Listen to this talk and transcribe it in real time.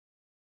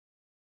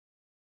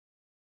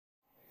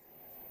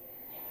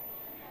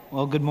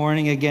Well, good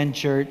morning again,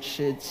 church.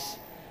 It's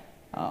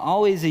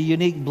always a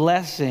unique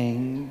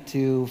blessing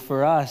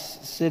for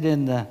us sit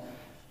in the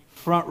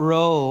front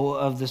row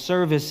of the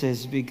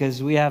services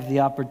because we have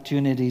the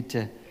opportunity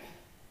to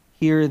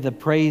hear the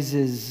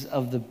praises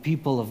of the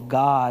people of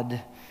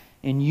God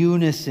in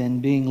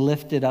unison being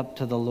lifted up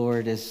to the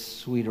Lord as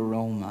sweet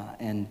aroma.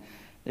 And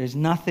there's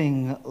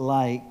nothing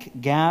like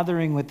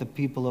gathering with the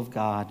people of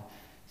God,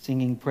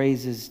 singing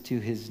praises to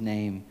His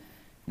name.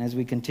 And as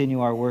we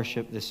continue our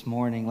worship this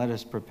morning, let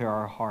us prepare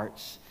our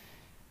hearts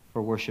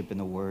for worship in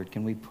the Word.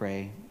 Can we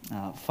pray?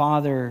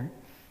 Father,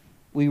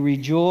 we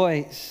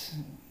rejoice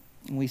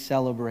and we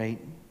celebrate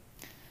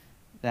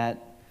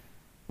that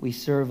we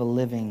serve a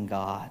living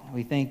God.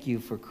 We thank you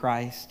for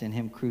Christ and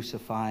Him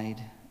crucified.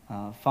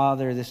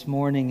 Father, this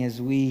morning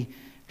as we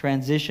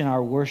transition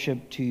our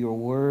worship to your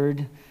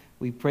Word,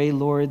 we pray,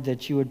 Lord,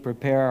 that you would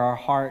prepare our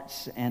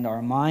hearts and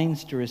our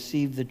minds to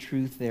receive the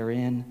truth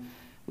therein.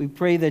 We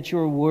pray that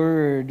your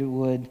word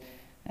would,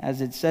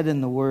 as it said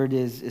in the word,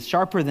 is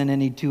sharper than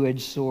any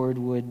two-edged sword,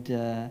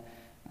 would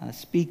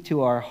speak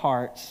to our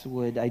hearts,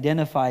 would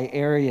identify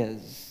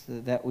areas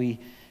that we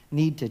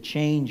need to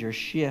change or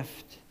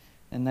shift,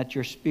 and that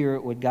your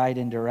Spirit would guide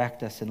and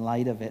direct us in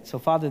light of it. So,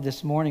 Father,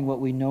 this morning, what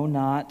we know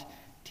not,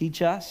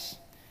 teach us.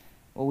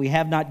 What we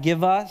have not,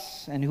 give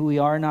us. And who we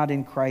are not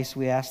in Christ,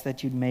 we ask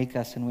that you'd make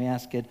us, and we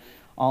ask it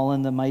all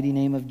in the mighty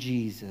name of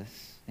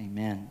Jesus.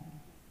 Amen.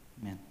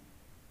 Amen.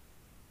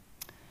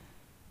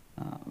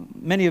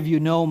 Many of you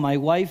know my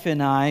wife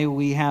and I,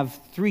 we have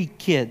 3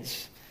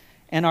 kids.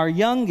 And our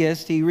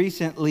youngest, he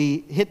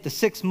recently hit the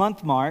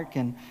 6-month mark.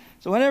 And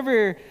so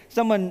whenever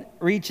someone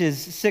reaches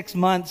 6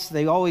 months,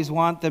 they always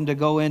want them to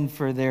go in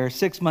for their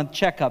 6-month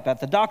checkup at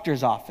the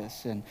doctor's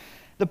office. And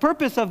the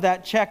purpose of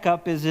that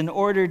checkup is in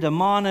order to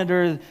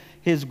monitor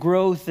his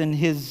growth and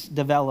his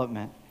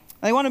development.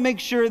 They want to make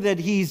sure that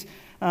he's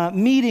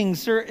meeting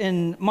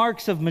certain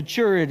marks of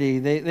maturity.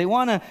 They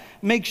want to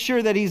make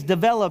sure that he's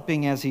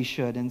developing as he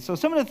should. And so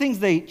some of the things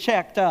they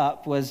checked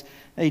up was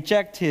they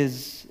checked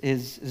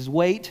his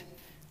weight,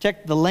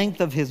 checked the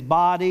length of his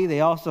body.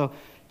 They also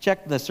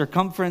checked the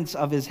circumference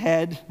of his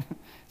head.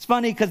 It's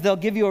funny because they'll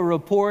give you a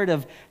report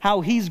of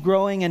how he's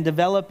growing and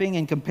developing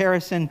in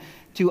comparison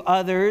to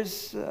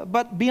others.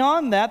 But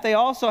beyond that, they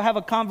also have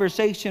a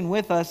conversation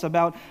with us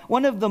about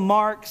one of the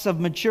marks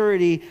of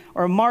maturity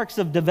or marks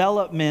of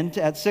development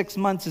at 6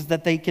 months is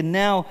that they can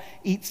now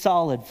eat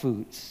solid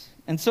foods.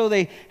 And so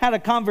they had a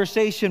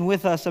conversation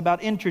with us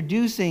about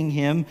introducing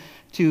him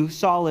to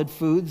solid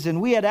foods, and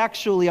we had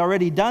actually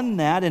already done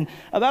that. And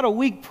about a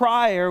week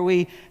prior,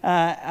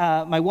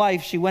 my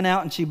wife, she went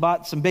out and she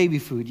bought some baby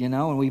food,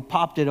 and we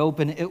popped it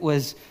open. It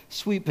was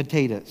sweet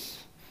potatoes.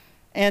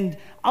 And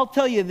I'll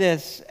tell you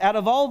this, out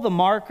of all the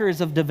markers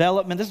of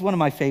development, this is one of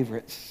my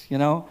favorites,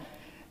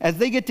 as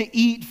they get to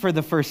eat for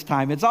the first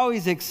time. It's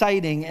always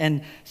exciting.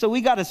 And so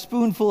we got a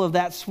spoonful of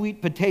that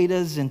sweet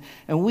potatoes, and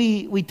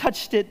we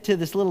touched it to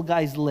this little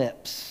guy's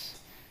lips.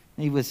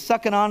 And he was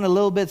sucking on a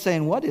little bit,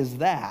 saying, "What is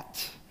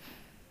that?"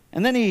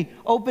 And then he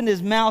opened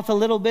his mouth a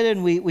little bit,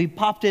 and we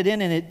popped it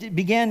in, and he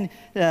began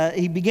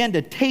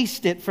to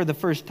taste it for the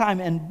first time.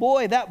 And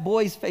boy, that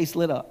boy's face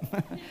lit up.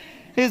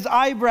 His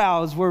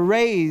eyebrows were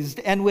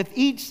raised, and with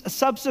each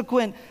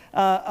subsequent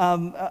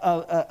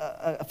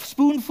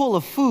spoonful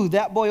of food,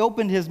 that boy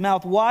opened his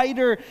mouth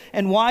wider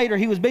and wider.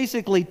 He was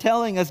basically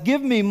telling us,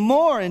 "Give me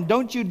more, and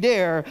don't you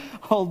dare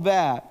hold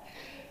back."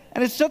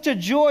 And it's such a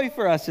joy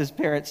for us as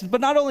parents. But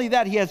not only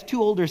that, he has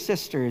 2 older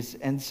sisters.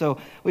 And so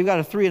we've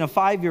got a 3 and a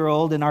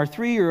 5-year-old, and our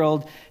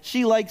 3-year-old,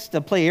 she likes to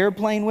play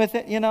airplane with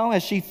it,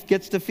 as she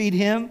gets to feed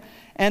him.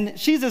 And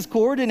she's as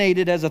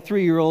coordinated as a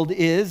 3-year-old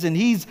is, and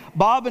he's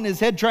bobbing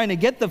his head trying to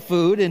get the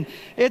food, and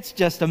it's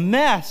just a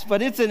mess.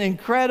 But it's an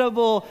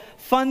incredible,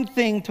 fun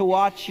thing to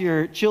watch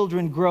your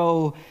children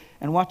grow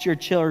and watch your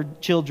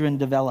children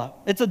develop.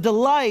 It's a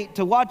delight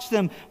to watch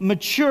them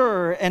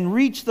mature and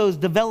reach those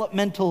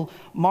developmental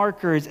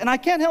markers. And I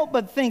can't help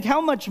but think, how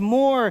much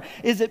more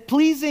is it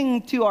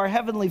pleasing to our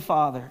Heavenly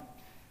Father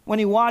when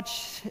He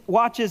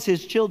watches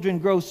His children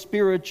grow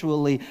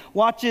spiritually,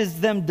 watches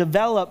them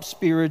develop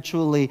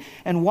spiritually,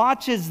 and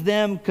watches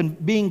them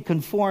being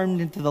conformed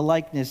into the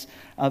likeness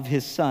of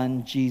His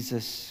Son,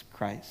 Jesus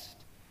Christ.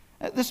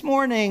 This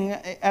morning,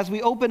 as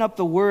we open up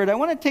the Word, I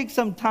want to take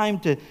some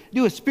time to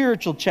do a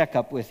spiritual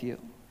checkup with you.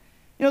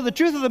 The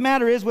truth of the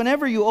matter is,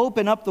 whenever you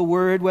open up the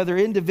Word, whether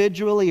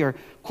individually or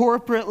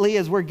corporately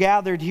as we're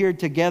gathered here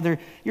together,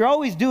 you're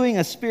always doing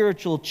a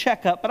spiritual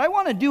checkup. But I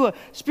want to do a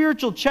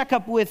spiritual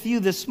checkup with you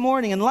this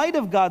morning in light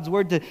of God's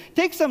Word, to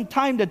take some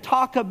time to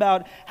talk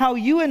about how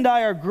you and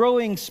I are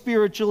growing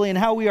spiritually and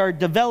how we are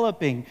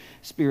developing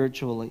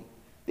spiritually.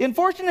 The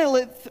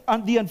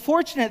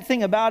unfortunate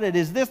thing about it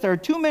is this: there are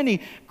too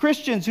many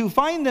Christians who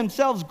find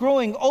themselves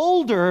growing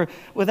older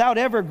without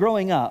ever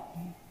growing up.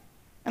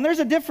 And there's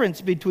a difference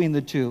between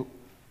the two.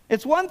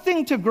 It's one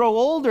thing to grow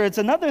older. It's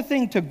another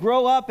thing to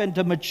grow up and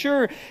to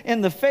mature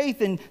in the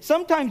faith. And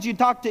sometimes you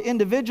talk to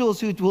individuals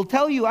who will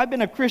tell you, "I've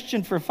been a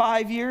Christian for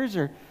 5 years,"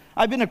 or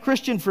I've been a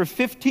Christian for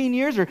 15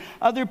 years, or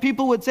other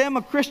people would say, I'm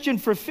a Christian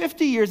for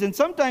 50 years. And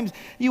sometimes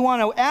you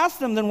want to ask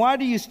them, then why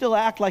do you still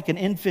act like an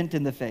infant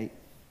in the faith?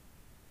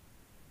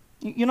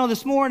 You know,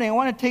 this morning I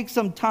want to take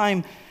some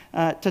time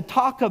to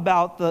talk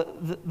about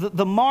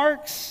the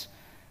marks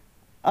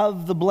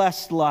of the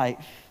blessed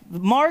life. The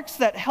marks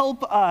that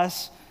help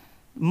us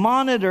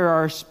monitor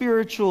our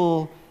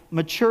spiritual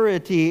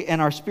maturity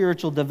and our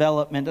spiritual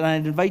development. And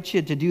I'd invite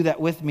you to do that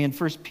with me in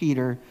 1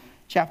 Peter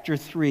chapter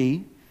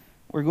 3.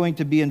 We're going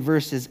to be in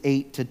verses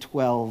 8 to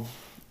 12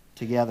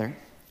 together.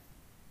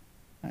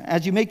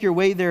 As you make your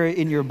way there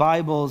in your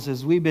Bibles,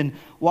 as we've been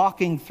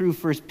walking through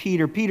 1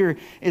 Peter, Peter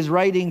is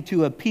writing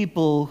to a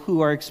people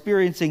who are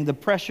experiencing the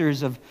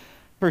pressures of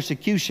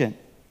persecution.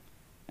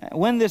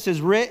 When this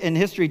is written,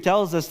 history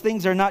tells us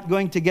things are not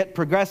going to get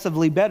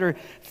progressively better.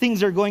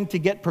 Things are going to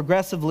get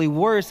progressively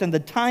worse. And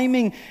the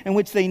timing in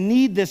which they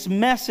need this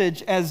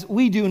message, as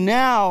we do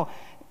now,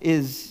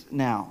 is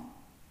now.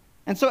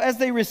 And so as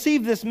they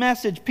receive this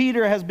message,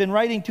 Peter has been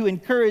writing to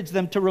encourage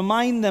them, to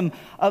remind them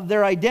of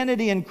their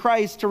identity in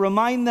Christ, to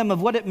remind them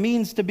of what it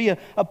means to be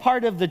a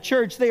part of the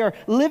church. They are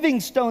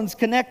living stones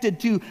connected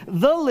to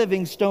the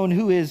living stone,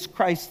 who is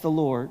Christ the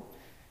Lord.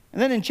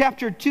 And then in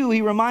chapter 2,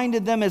 he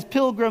reminded them as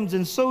pilgrims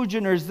and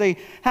sojourners, they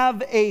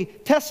have a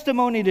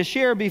testimony to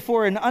share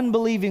before an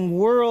unbelieving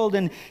world.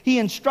 And he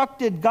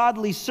instructed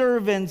godly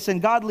servants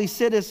and godly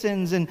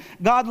citizens and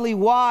godly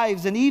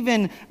wives and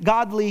even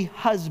godly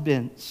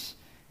husbands.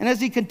 And as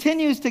he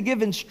continues to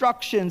give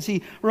instructions,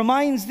 he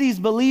reminds these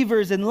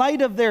believers, in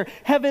light of their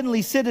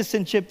heavenly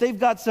citizenship, they've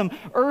got some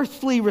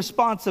earthly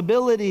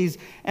responsibilities.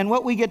 And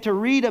what we get to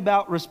read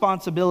about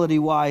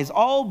responsibility-wise,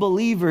 all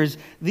believers,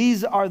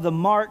 these are the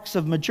marks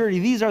of maturity.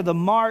 These are the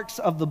marks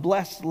of the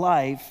blessed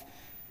life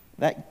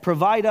that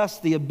provide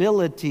us the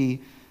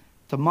ability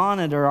to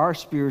monitor our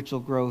spiritual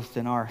growth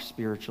and our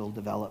spiritual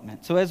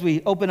development. So as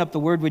we open up the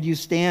Word, would you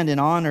stand in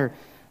honor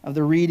of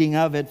the reading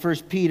of it? 1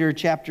 Peter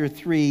chapter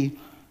 3,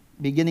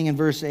 beginning in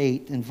verse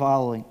 8 and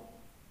following.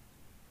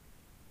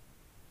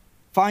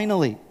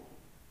 Finally,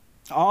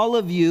 all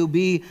of you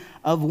be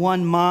of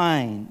one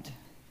mind,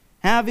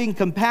 having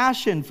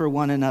compassion for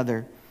one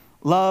another.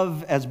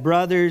 Love as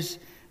brothers.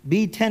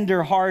 Be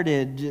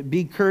tender-hearted.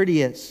 Be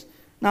courteous,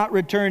 not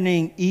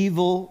returning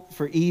evil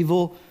for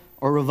evil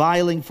or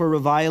reviling for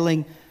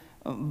reviling,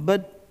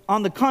 but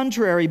on the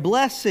contrary,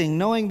 blessing,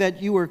 knowing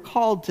that you were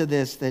called to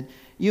this, that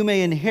you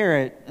may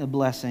inherit a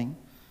blessing.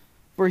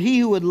 For he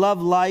who would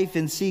love life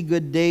and see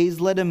good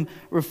days, let him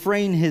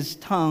refrain his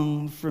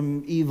tongue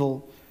from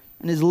evil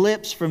and his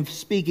lips from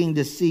speaking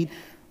deceit.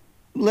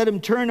 Let him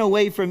turn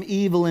away from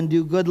evil and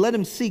do good. Let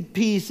him seek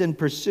peace and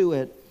pursue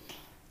it.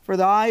 For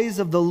the eyes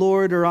of the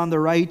Lord are on the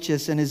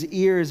righteous, and his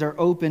ears are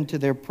open to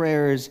their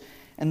prayers,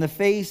 and the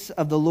face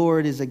of the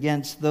Lord is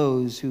against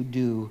those who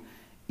do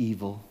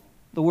evil.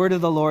 The word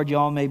of the Lord. You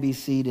all may be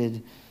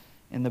seated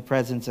in the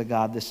presence of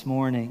God this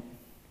morning.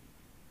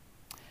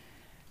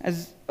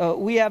 As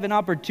we have an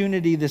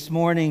opportunity this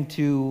morning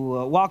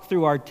to walk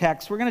through our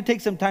text, we're going to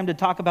take some time to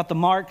talk about the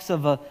marks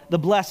of the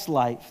blessed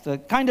life, the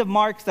kind of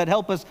marks that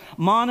help us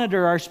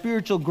monitor our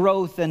spiritual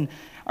growth and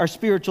our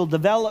spiritual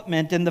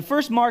development. And the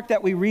first mark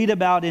that we read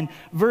about in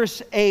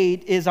verse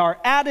 8 is our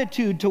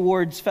attitude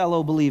towards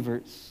fellow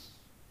believers.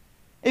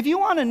 If you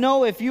want to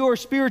know if your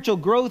spiritual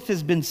growth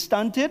has been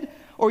stunted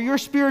or your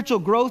spiritual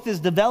growth is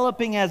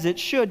developing as it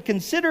should,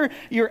 consider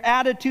your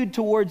attitude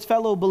towards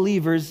fellow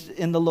believers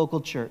in the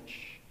local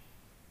church.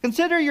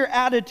 Consider your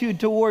attitude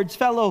towards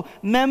fellow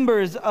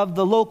members of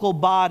the local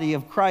body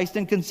of Christ,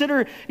 and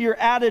consider your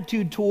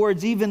attitude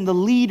towards even the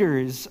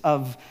leaders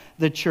of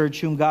the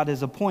church whom God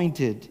has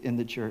appointed in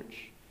the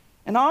church.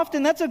 And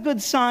often that's a good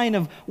sign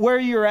of where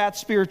you're at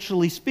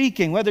spiritually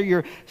speaking, whether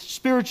your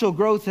spiritual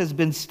growth has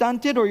been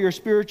stunted or you're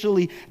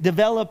spiritually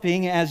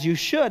developing as you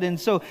should. And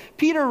so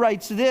Peter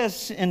writes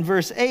this in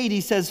verse 8.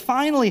 He says,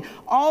 finally,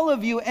 all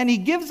of you, and he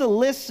gives a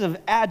list of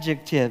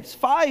adjectives,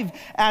 5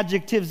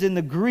 adjectives in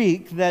the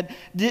Greek that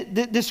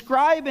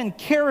describe and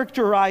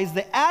characterize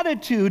the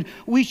attitude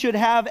we should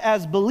have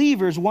as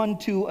believers one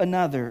to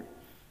another.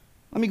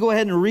 Let me go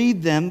ahead and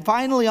read them.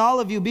 Finally,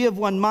 all of you be of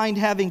one mind,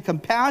 having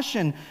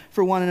compassion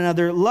for one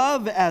another.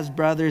 Love as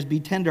brothers. Be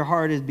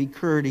tenderhearted. Be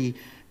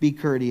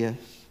courteous.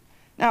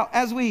 Now,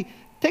 as we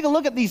take a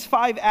look at these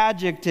 5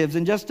 adjectives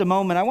in just a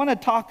moment, I want to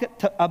talk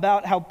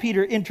about how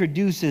Peter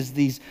introduces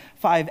these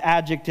 5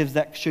 adjectives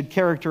that should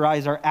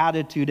characterize our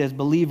attitude as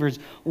believers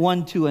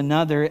one to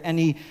another. And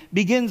he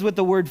begins with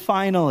the word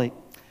finally.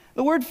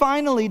 The word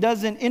finally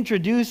doesn't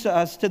introduce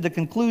us to the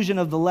conclusion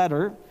of the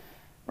letter.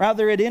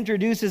 Rather, it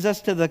introduces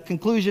us to the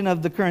conclusion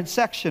of the current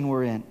section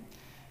we're in.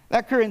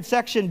 That current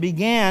section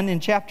began in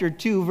chapter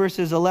 2,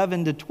 verses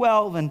 11 to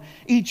 12, and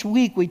each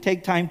week we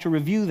take time to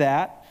review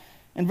that.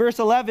 In verse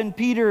 11,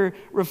 Peter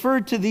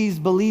referred to these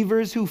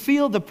believers who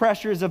feel the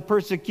pressures of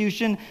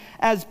persecution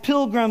as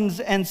pilgrims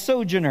and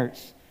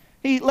sojourners.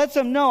 He lets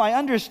them know, I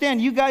understand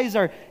you guys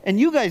are, and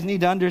you guys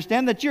need to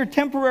understand that you're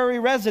temporary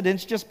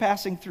residents just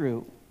passing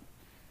through.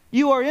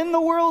 You are in the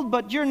world,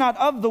 but you're not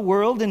of the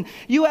world, and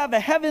you have a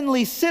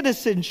heavenly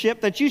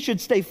citizenship that you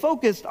should stay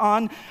focused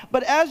on.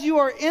 But as you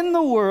are in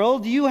the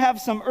world, you have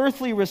some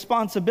earthly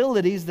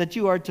responsibilities that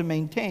you are to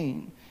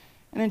maintain.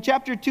 And in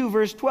chapter 2,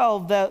 verse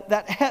 12,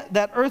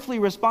 that earthly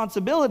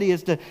responsibility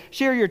is to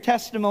share your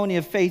testimony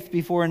of faith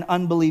before an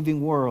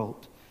unbelieving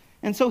world.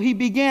 And so he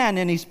began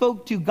and he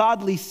spoke to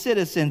godly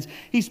citizens.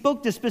 He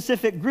spoke to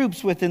specific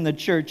groups within the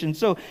church. And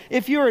so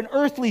if you're an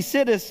earthly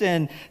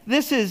citizen,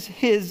 this is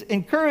his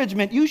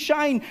encouragement. You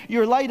shine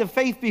your light of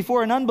faith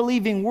before an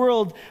unbelieving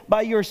world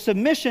by your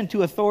submission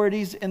to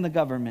authorities in the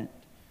government.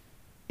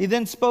 He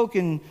then spoke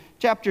in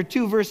chapter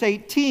 2, verse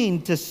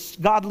 18 to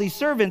godly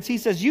servants. He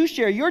says, you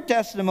share your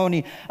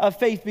testimony of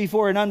faith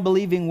before an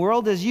unbelieving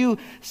world as you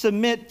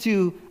submit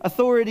to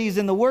authorities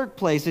in the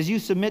workplace, as you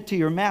submit to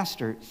your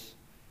masters.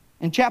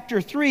 In chapter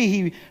 3,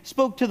 he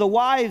spoke to the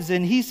wives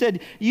and he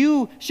said,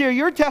 you share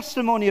your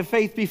testimony of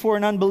faith before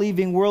an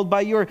unbelieving world by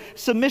your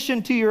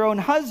submission to your own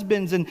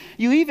husbands. And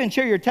you even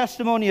share your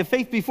testimony of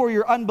faith before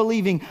your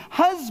unbelieving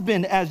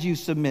husband as you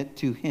submit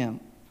to him.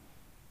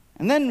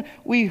 And then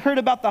we heard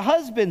about the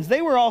husbands.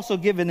 They were also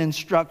given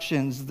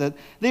instructions that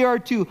they are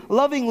to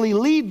lovingly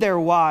lead their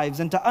wives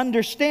and to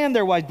understand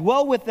their wives,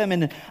 dwell with them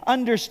in an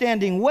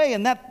understanding way.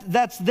 And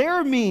that's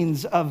their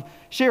means of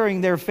sharing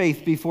their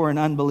faith before an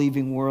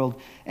unbelieving world.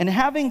 And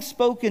having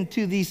spoken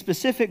to these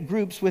specific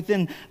groups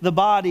within the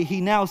body, he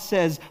now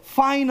says,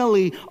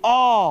 finally,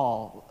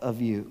 all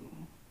of you.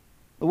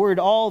 The word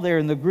all there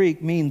in the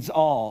Greek means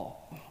all.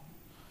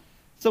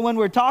 So when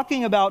we're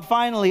talking about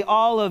finally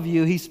all of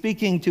you, he's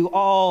speaking to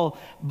all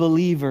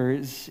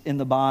believers in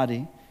the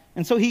body.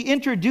 And so he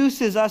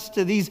introduces us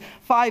to these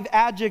 5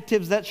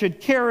 adjectives that should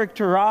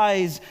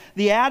characterize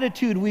the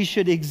attitude we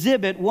should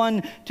exhibit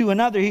one to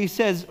another. He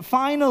says,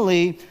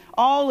 finally,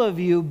 all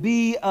of you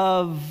be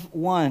of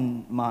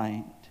one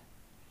mind.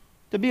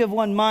 To be of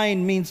one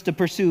mind means to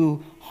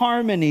pursue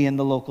harmony in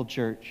the local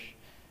church.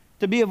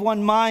 To be of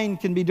one mind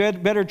can be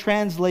better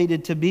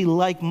translated to be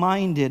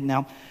like-minded.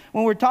 Now,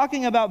 when we're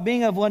talking about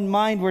being of one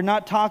mind, we're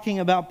not talking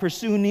about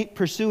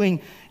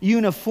pursuing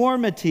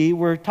uniformity.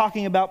 We're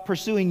talking about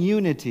pursuing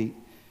unity.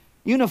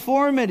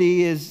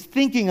 Uniformity is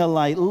thinking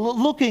alike,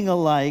 looking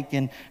alike,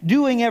 and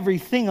doing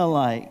everything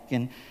alike.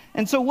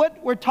 And so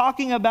what we're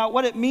talking about,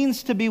 what it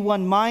means to be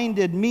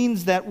one-minded,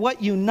 means that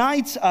what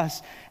unites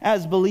us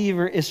as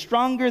believers is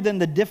stronger than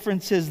the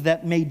differences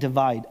that may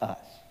divide us.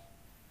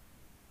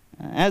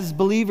 As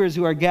believers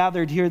who are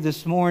gathered here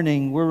this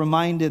morning, we're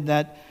reminded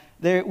that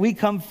we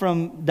come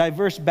from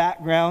diverse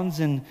backgrounds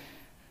and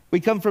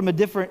we come from a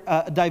different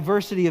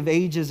diversity of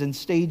ages and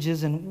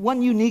stages. And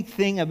one unique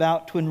thing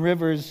about Twin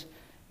Rivers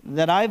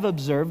that I've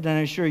observed, and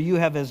I'm sure you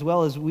have as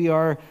well, is we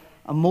are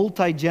a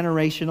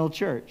multi-generational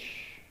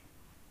church.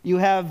 You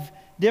have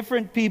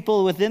different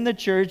people within the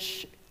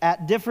church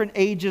at different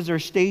ages or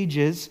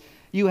stages.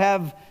 You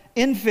have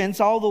infants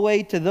all the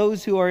way to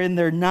those who are in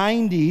their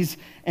 90s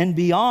and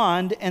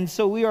beyond. And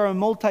so we are a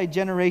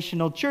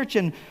multi-generational church.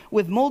 And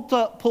with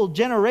multiple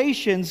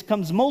generations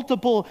comes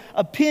multiple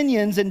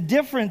opinions and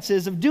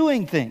differences of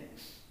doing things.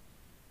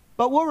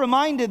 But we're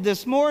reminded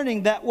this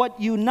morning that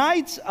what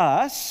unites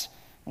us,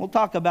 we'll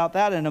talk about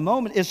that in a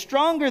moment, is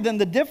stronger than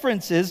the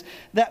differences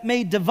that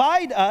may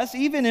divide us,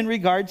 even in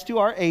regards to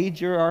our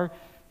age or our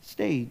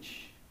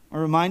stage.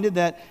 We're reminded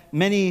that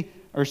many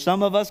or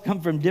some of us come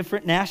from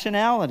different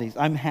nationalities.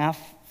 I'm half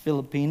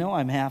Filipino,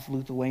 I'm half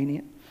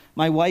Lithuanian.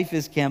 My wife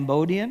is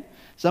Cambodian.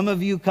 Some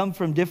of you come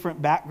from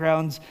different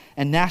backgrounds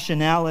and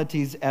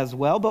nationalities as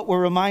well. But we're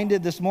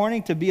reminded this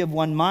morning to be of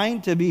one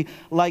mind, to be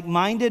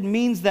like-minded,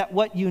 means that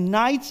what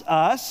unites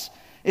us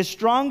is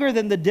stronger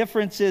than the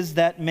differences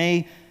that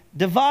may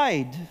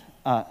divide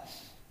us.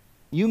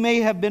 You may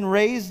have been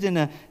raised in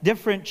a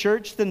different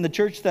church than the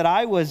church that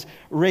I was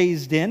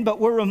raised in, but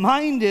we're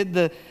reminded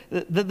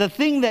the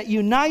thing that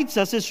unites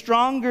us is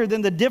stronger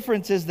than the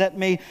differences that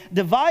may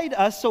divide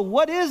us. So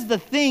what is the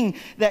thing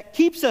that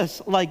keeps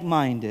us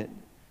like-minded?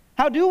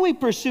 How do we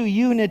pursue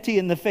unity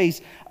in the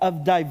face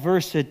of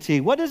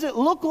diversity? What does it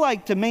look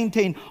like to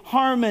maintain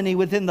harmony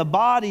within the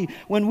body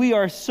when we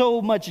are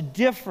so much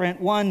different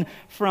one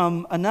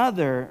from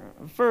another?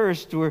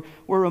 First, we're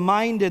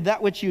reminded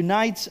that which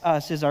unites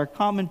us is our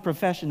common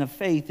profession of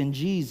faith in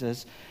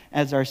Jesus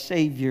as our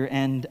Savior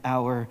and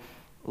our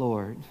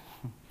Lord.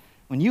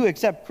 When you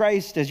accept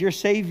Christ as your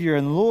Savior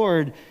and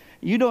Lord,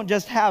 you don't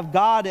just have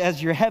God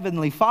as your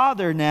Heavenly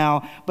Father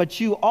now, but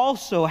you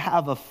also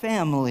have a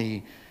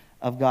family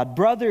of God,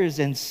 brothers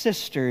and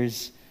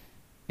sisters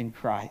in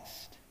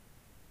Christ.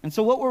 And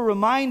so what we're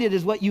reminded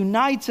is what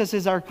unites us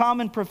is our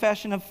common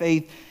profession of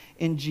faith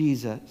in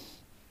Jesus.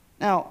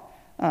 Now,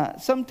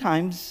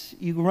 sometimes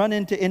you run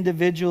into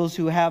individuals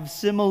who have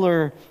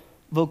similar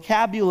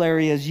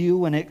vocabulary as you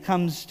when it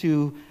comes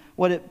to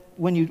what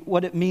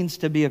it means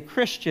to be a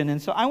Christian.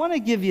 And so I want to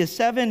give you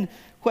 7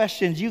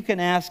 questions you can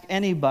ask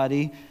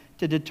anybody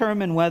to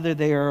determine whether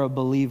they are a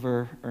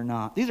believer or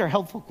not. These are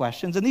helpful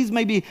questions, and these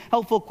may be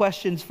helpful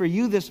questions for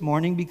you this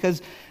morning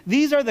because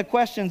these are the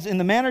questions, in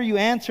the manner you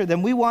answer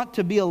them, we want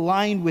to be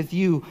aligned with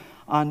you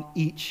on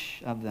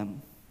each of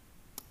them.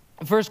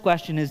 The first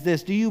question is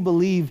this: do you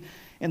believe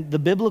in the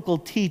biblical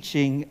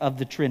teaching of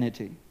the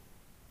Trinity?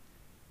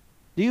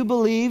 Do you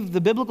believe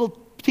the biblical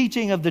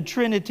teaching of the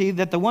Trinity,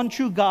 that the one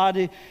true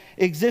God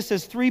exists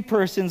as three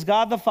persons,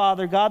 God the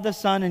Father, God the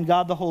Son, and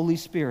God the Holy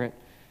Spirit?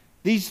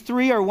 These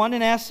three are one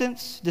in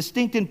essence,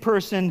 distinct in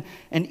person,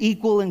 and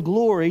equal in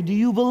glory. Do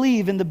you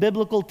believe in the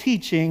biblical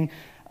teaching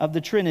of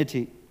the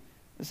Trinity?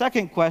 The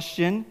second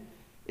question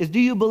is, do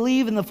you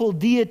believe in the full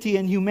deity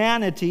and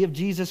humanity of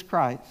Jesus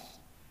Christ?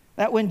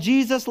 That when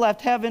Jesus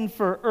left heaven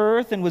for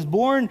earth and was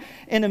born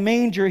in a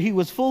manger, he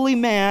was fully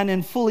man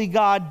and fully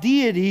God,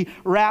 deity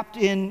wrapped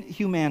in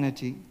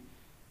humanity.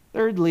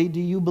 Thirdly,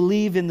 do you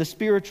believe in the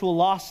spiritual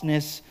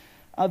lostness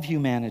of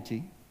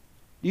humanity?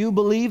 Do you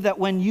believe that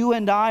when you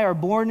and I are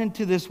born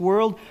into this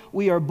world,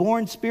 we are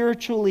born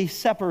spiritually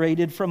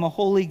separated from a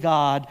holy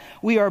God?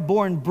 We are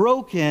born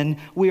broken.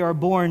 We are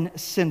born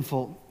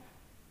sinful.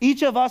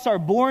 Each of us are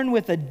born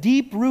with a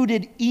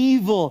deep-rooted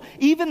evil,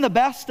 even the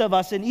best of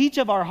us, in each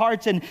of our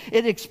hearts, and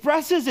it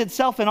expresses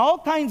itself in all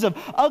kinds of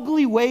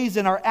ugly ways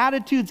in our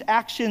attitudes,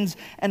 actions,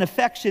 and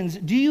affections.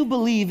 Do you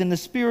believe in the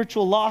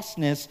spiritual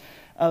lostness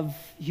of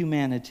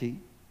humanity?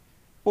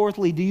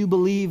 Fourthly, do you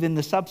believe in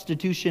the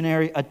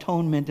substitutionary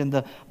atonement and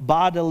the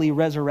bodily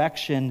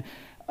resurrection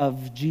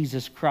of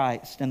Jesus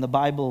Christ and the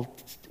Bible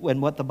and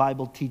what the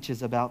Bible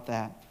teaches about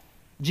that?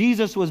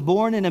 Jesus was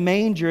born in a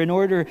manger in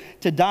order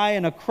to die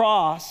on a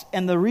cross,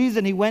 and the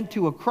reason he went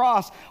to a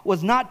cross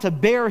was not to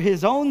bear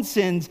his own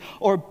sins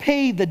or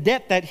pay the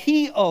debt that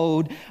he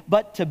owed,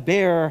 but to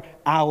bear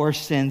our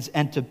sins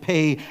and to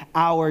pay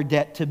our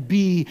debt, to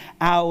be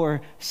our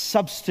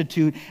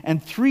substitute.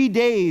 And 3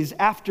 days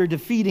after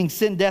defeating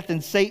sin, death,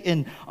 and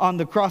Satan on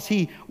the cross,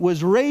 he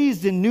was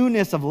raised in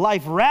newness of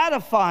life,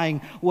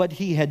 ratifying what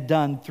he had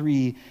done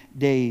 3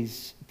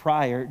 days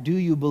prior. Do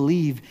you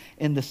believe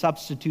in the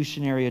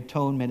substitutionary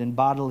atonement and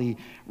bodily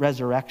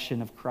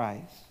resurrection of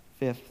Christ?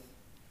 Fifth,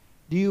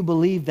 do you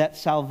believe that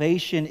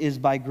salvation is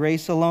by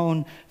grace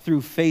alone,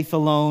 through faith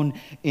alone,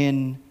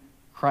 in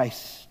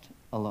Christ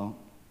alone?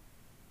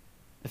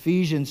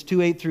 Ephesians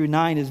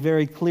 2:8-9 is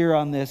very clear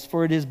on this.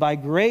 For it is by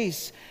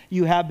grace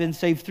you have been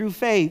saved through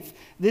faith.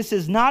 This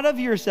is not of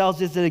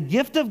yourselves, it is a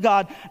gift of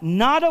God,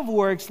 not of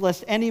works,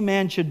 lest any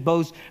man should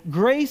boast.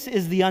 Grace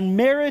is the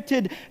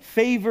unmerited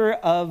favor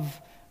of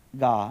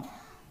God.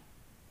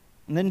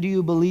 And then, do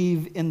you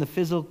believe in the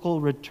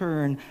physical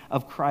return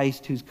of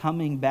Christ, who's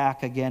coming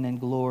back again in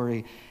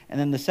glory? And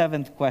then the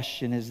seventh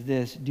question is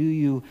this: do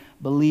you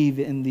believe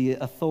in the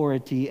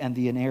authority and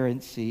the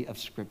inerrancy of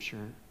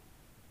Scripture?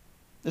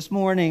 This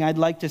morning, I'd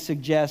like to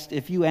suggest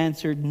if you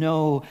answered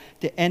no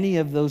to any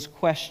of those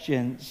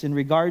questions in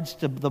regards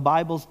to the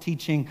Bible's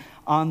teaching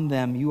on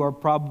them, you are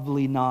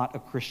probably not a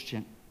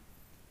Christian.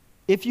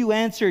 If you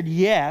answered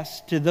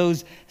yes to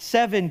those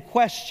 7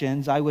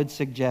 questions, I would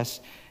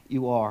suggest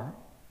you are.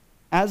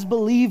 As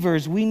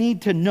believers, we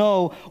need to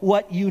know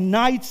what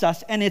unites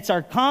us, and it's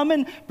our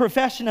common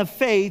profession of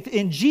faith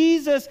in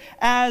Jesus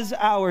as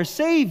our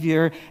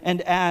Savior and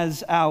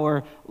as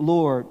our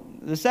Lord.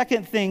 The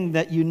second thing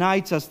that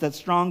unites us, that's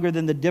stronger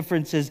than the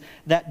differences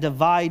that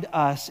divide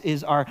us,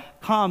 is our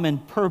common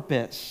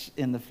purpose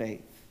in the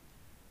faith.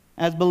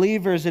 As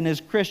believers and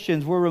as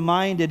Christians, we're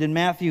reminded in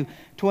Matthew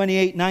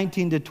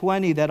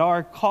 28:19-20 that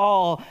our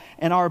call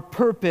and our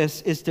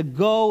purpose is to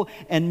go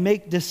and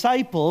make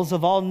disciples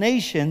of all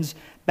nations,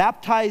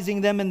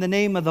 baptizing them in the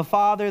name of the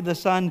Father, the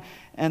Son,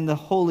 and the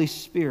Holy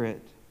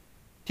Spirit.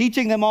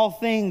 Teaching them all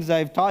things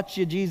I've taught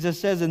you, Jesus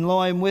says, and lo,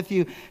 I am with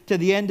you to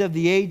the end of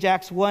the age.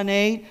 Acts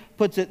 1:8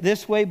 puts it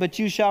this way: but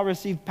you shall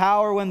receive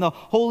power when the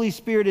Holy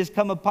Spirit is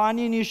come upon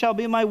you, and you shall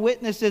be my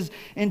witnesses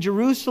in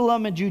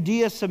Jerusalem and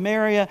Judea,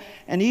 Samaria,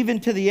 and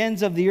even to the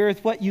ends of the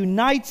earth. What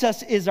unites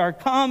us is our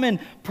common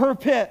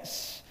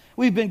purpose.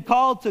 We've been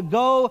called to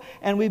go,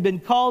 and we've been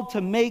called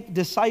to make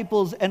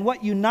disciples. And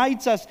what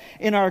unites us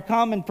in our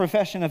common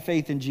profession of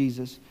faith in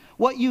Jesus,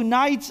 what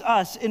unites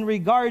us in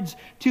regards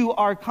to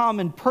our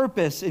common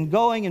purpose in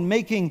going and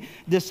making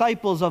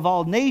disciples of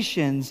all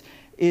nations,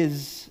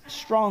 is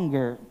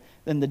stronger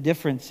than the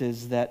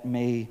differences that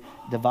may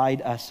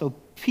divide us. So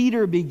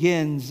Peter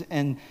begins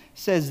and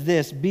says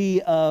this: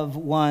 be of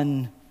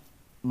one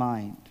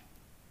mind.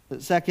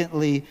 But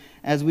secondly,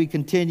 as we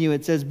continue,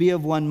 it says be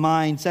of one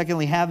mind.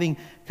 Secondly, having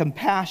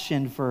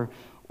compassion for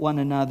one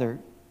another.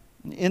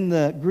 In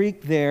the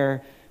Greek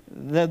there,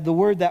 the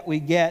word that we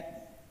get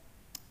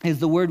is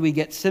the word we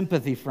get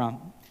sympathy from.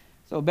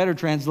 So a better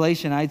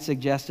translation, I'd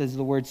suggest, is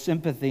the word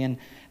sympathy. And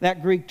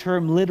that Greek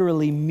term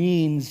literally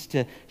means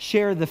to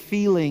share the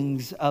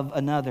feelings of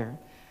another,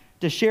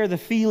 to share the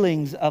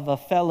feelings of a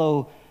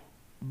fellow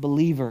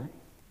believer.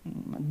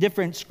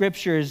 Different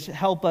scriptures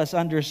help us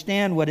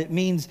understand what it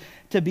means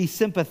to be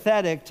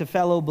sympathetic to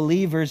fellow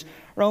believers.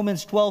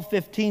 Romans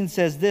 12:15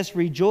 says this: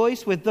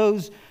 rejoice with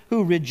those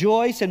who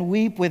rejoice and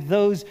weep with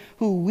those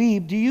who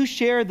weep. Do you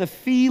share the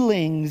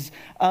feelings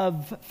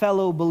of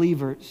fellow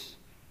believers?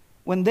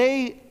 when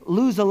they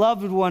lose a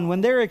loved one,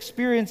 when they're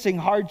experiencing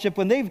hardship,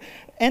 when they've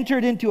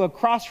entered into a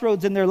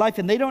crossroads in their life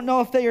and they don't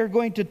know if they are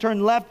going to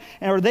turn left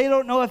or they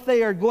don't know if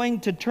they are going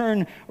to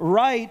turn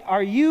right,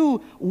 are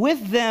you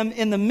with them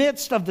in the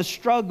midst of the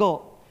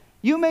struggle?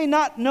 You may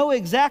not know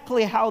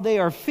exactly how they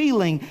are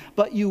feeling,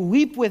 but you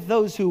weep with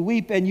those who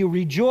weep and you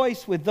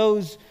rejoice with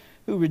those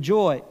who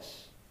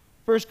rejoice.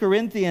 1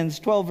 Corinthians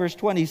 12 verse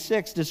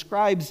 26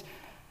 describes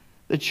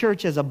the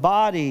church as a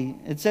body.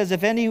 It says,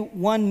 if any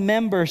one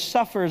member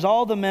suffers,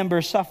 all the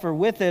members suffer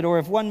with it. Or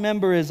if one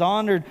member is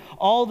honored,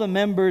 all the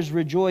members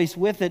rejoice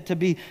with it. To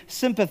be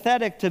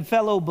sympathetic to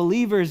fellow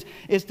believers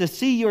is to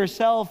see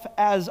yourself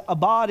as a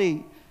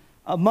body.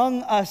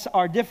 Among us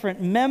are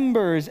different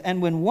members,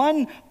 and when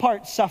one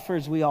part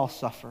suffers, we all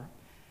suffer.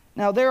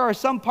 Now, there are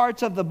some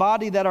parts of the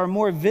body that are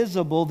more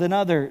visible than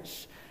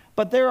others.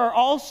 But there are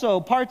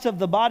also parts of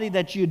the body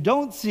that you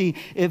don't see.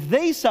 If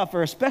they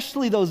suffer,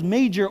 especially those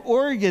major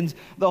organs,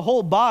 the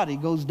whole body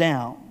goes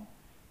down.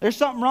 There's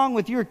something wrong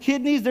with your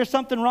kidneys. There's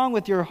something wrong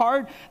with your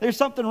heart. There's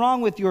something wrong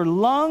with your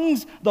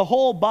lungs. The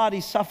whole body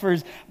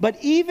suffers. But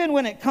even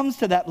when it comes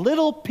to that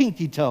little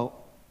pinky toe,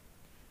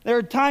 there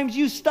are times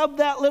you stub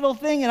that little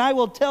thing, and I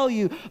will tell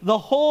you, the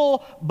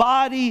whole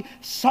body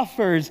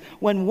suffers.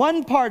 When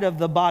one part of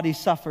the body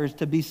suffers,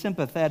 to be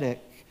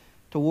sympathetic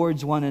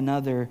towards one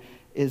another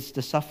is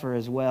to suffer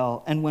as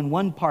well. And when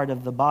one part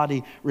of the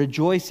body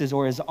rejoices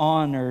or is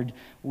honored,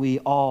 we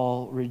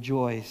all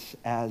rejoice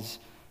as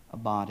a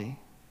body.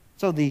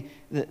 So the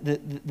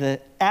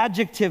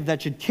adjective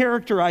that should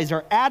characterize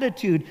our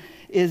attitude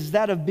is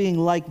that of being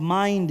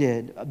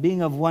like-minded,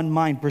 being of one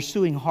mind,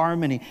 pursuing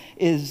harmony,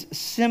 is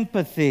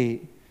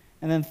sympathy.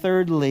 And then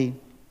thirdly,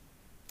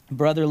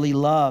 brotherly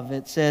love.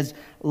 It says,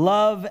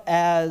 love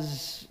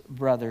as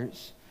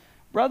brothers.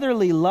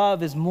 Brotherly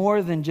love is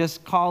more than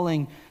just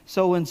calling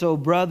so-and-so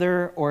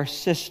brother or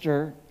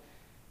sister.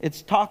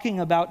 It's talking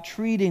about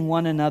treating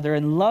one another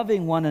and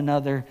loving one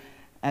another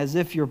as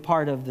if you're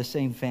part of the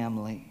same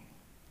family.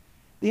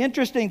 The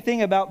interesting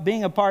thing about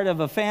being a part of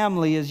a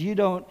family is you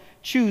don't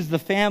choose the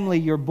family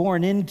you're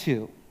born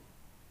into.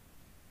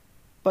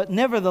 But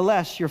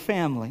nevertheless, you're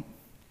family.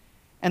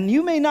 And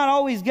you may not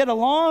always get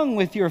along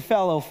with your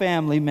fellow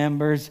family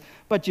members,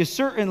 but you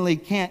certainly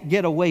can't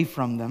get away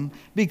from them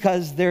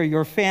because they're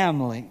your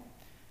family.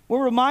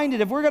 We're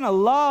reminded if we're going to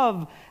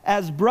love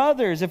as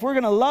brothers, if we're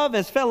going to love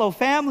as fellow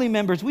family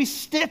members, we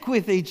stick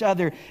with each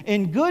other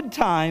in good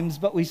times,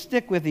 but we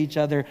stick with each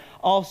other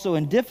also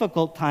in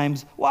difficult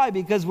times. Why?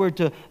 Because we're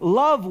to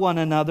love one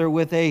another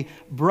with a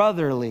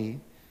brotherly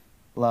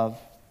love.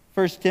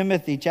 1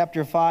 Timothy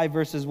chapter 5,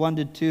 verses 1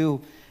 to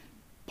 2,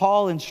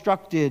 Paul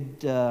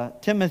instructed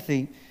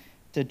Timothy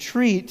to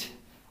treat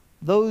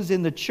those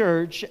in the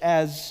church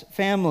as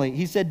family.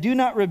 He said, do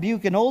not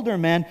rebuke an older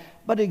man,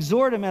 but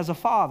exhort him as a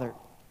father.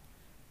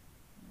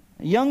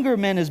 Younger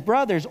men as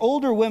brothers,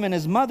 older women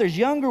as mothers,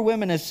 younger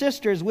women as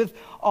sisters with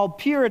all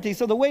purity.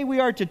 So the way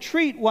we are to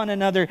treat one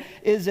another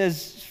is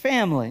as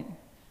family.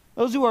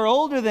 Those who are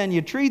older than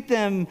you, treat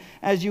them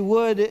as you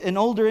would an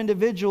older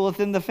individual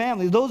within the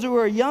family. Those who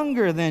are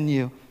younger than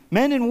you,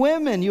 men and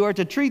women, you are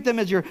to treat them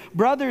as your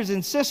brothers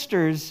and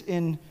sisters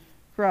in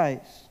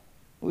Christ.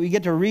 We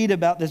get to read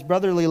about this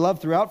brotherly love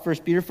throughout 1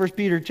 Peter. 1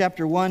 Peter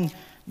chapter 1,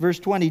 verse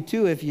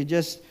 22, if you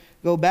just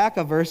go back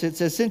a verse, it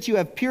says, since you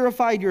have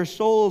purified your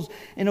souls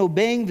in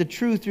obeying the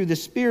truth through the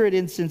Spirit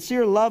in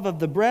sincere love of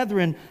the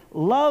brethren,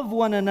 love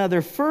one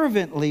another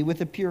fervently with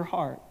a pure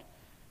heart.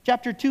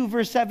 Chapter 2,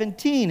 verse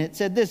 17, it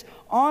said this,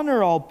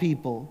 honor all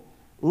people,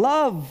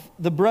 love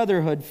the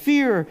brotherhood,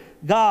 fear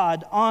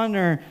God,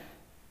 honor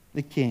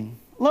the king.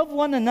 Love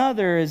one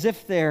another as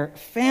if they're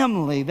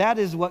family. That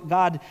is what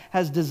God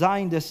has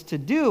designed us to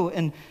do.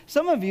 And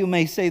some of you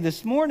may say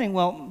this morning,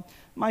 well,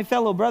 my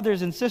fellow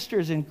brothers and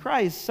sisters in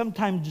Christ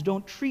sometimes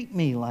don't treat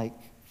me like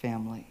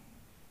family,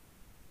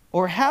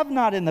 or have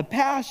not in the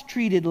past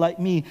treated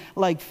me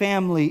like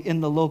family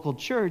in the local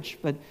church.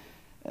 But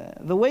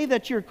the way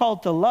that you're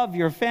called to love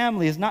your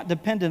family is not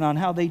dependent on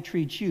how they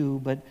treat you,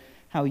 but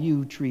how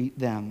you treat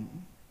them.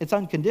 It's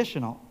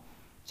unconditional.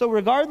 So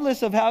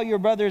regardless of how your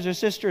brothers or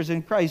sisters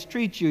in Christ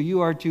treat you,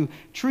 you are to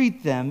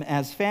treat them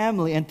as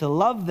family and to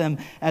love them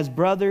as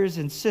brothers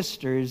and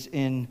sisters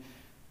in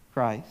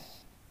Christ.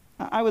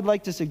 I would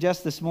like to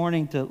suggest this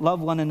morning to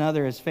love one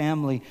another as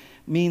family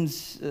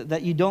means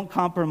that you don't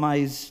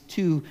compromise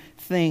two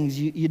things.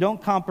 You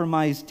don't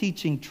compromise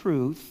teaching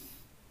truth,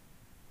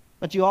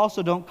 but you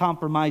also don't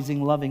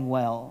compromising loving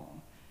well.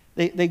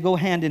 They go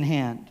hand in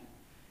hand.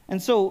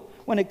 And so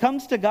when it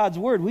comes to God's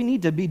word, we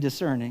need to be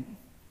discerning.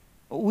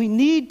 We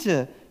need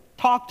to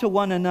talk to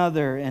one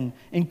another and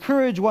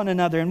encourage one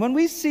another. And when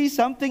we see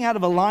something out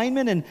of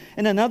alignment in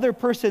another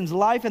person's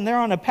life and they're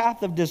on a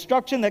path of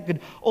destruction that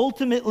could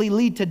ultimately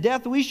lead to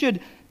death, we should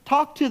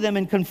talk to them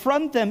and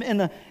confront them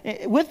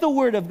with the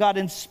word of God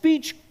and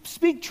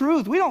speak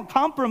truth. We don't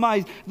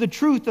compromise the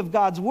truth of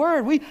God's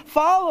word. We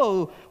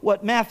follow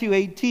what Matthew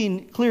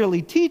 18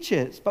 clearly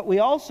teaches, but we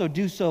also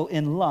do so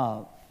in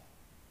love.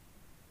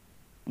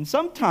 And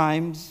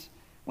sometimes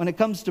When it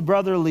comes to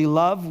brotherly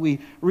love, we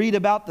read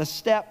about the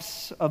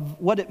steps of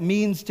what it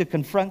means to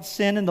confront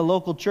sin in the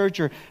local church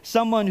or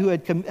someone who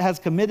has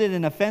committed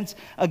an offense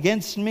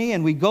against me,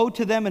 and we go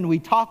to them and we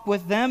talk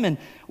with them and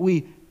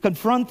we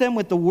confront them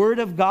with the Word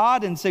of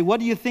God and say, what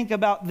do you think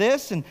about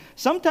this? And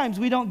sometimes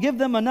we don't give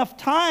them enough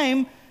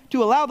time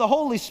to allow the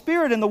Holy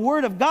Spirit and the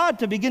Word of God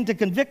to begin to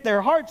convict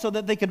their heart so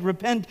that they could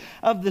repent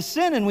of the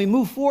sin, and we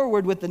move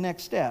forward with the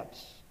next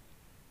steps.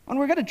 When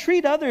we're going to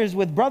treat others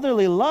with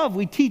brotherly love,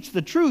 we teach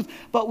the truth,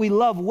 but we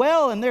love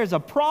well, and there's a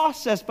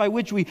process by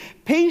which we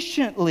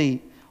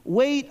patiently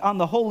wait on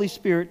the Holy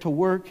Spirit to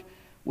work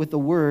with the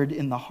Word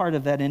in the heart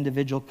of that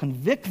individual,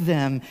 convict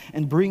them,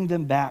 and bring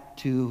them back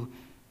to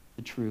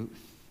the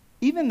truth.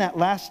 Even that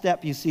last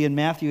step you see in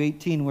Matthew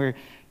 18, where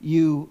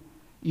you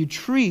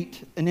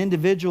treat an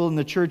individual in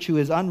the church who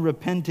is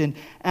unrepentant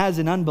as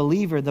an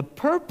unbeliever, the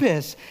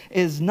purpose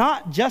is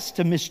not just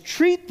to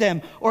mistreat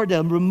them or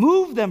to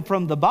remove them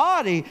from the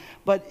body,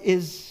 but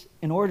is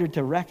in order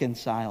to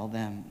reconcile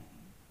them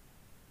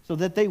so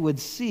that they would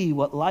see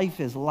what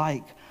life is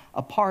like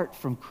apart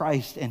from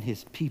Christ and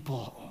His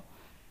people.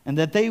 And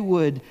that they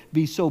would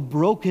be so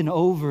broken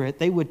over it,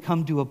 they would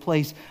come to a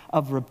place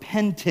of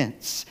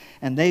repentance,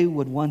 and they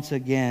would once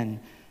again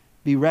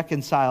be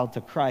reconciled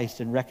to Christ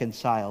and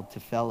reconciled to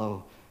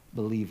fellow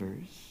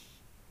believers.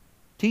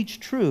 Teach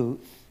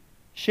truth,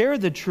 share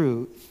the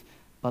truth,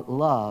 but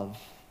love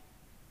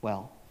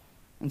well.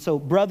 And so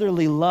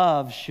brotherly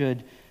love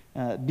should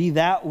be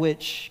that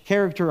which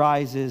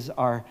characterizes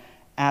our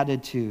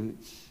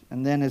attitudes.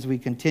 And then as we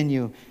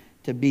continue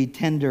to be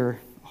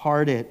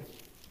tender-hearted,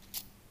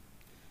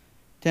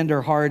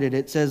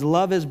 it says,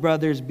 love as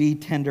brothers, be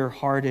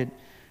tender-hearted.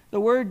 The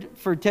word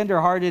for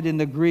tender-hearted in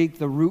the Greek,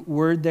 the root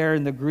word there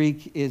in the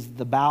Greek is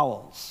the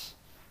bowels.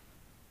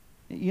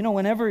 You know,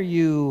 whenever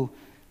you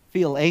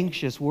feel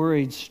anxious,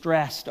 worried,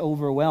 stressed,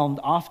 overwhelmed,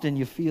 often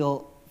you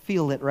feel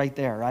it right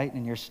there, right,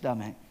 in your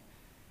stomach.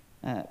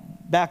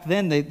 Back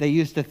then, they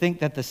used to think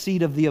that the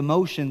seat of the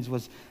emotions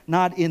was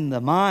not in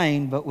the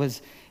mind, but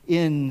was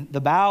in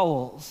the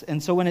bowels.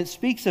 And so when it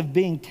speaks of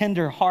being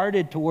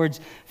tender-hearted towards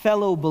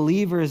fellow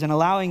believers and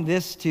allowing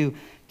this to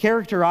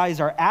characterize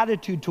our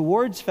attitude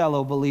towards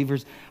fellow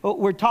believers,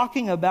 we're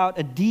talking about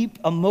a deep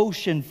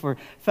emotion for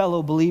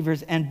fellow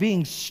believers and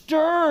being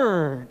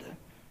stirred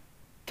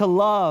to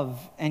love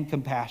and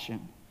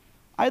compassion.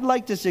 I'd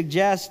like to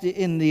suggest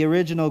in the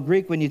original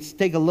Greek, when you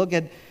take a look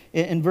at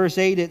in verse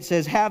 8, it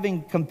says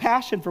having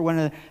compassion for one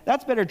another.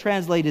 That's better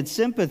translated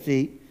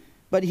sympathy.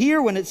 But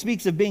here, when it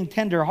speaks of being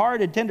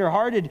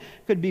tender-hearted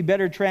could be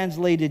better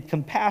translated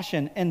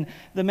compassion. And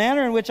the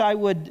manner in which I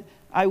would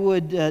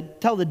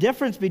tell the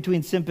difference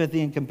between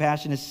sympathy and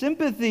compassion is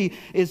sympathy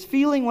is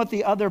feeling what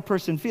the other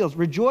person feels,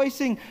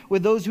 rejoicing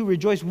with those who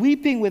rejoice,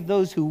 weeping with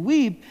those who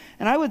weep.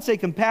 And I would say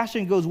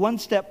compassion goes one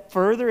step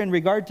further in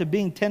regard to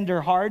being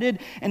tender-hearted,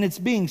 and it's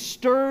being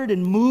stirred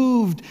and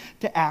moved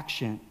to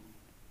action.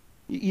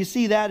 You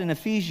see that in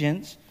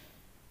Ephesians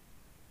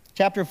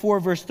chapter 4,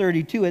 verse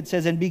 32. It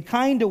says, and be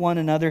kind to one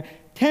another,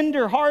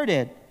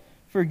 tender-hearted,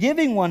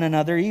 forgiving one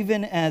another,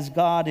 even as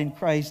God in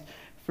Christ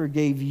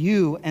forgave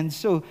you. And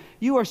so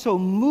you are so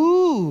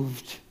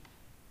moved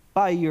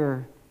by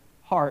your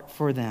heart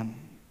for them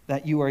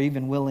that you are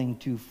even willing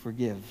to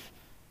forgive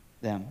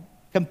them.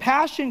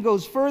 Compassion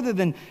goes further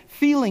than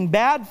feeling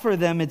bad for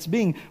them. It's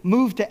being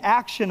moved to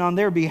action on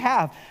their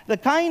behalf. The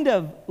kind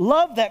of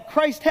love that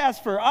Christ has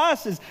for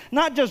us is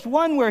not just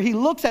one where He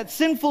looks at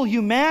sinful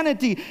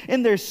humanity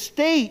in their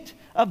state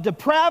of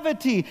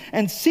depravity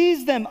and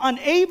sees them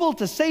unable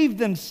to save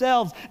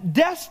themselves,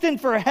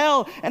 destined for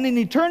hell and an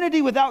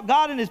eternity without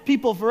God and His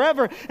people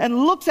forever,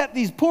 and looks at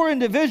these poor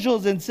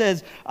individuals and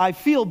says, I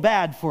feel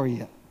bad for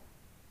you.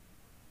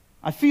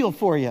 I feel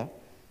for you.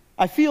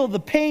 I feel the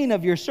pain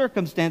of your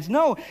circumstance.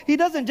 No, He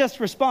doesn't just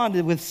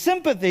respond with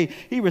sympathy.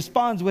 He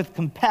responds with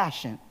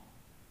compassion.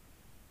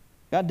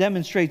 God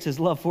demonstrates His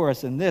love for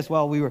us in this.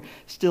 While we were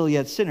still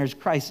yet sinners,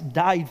 Christ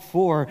died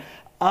for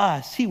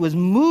us. He was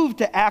moved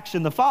to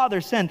action. The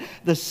Father sent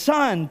the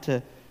Son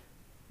to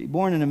be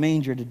born in a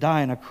manger, to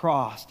die on a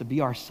cross, to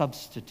be our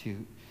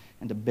substitute,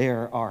 and to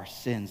bear our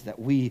sins, that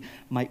we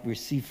might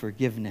receive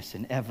forgiveness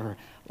and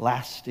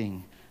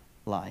everlasting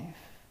life.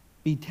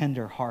 Be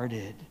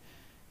tender-hearted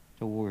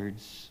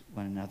towards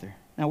one another.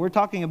 Now, we're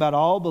talking about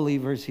all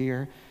believers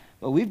here,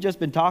 but we've just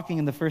been talking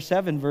in the first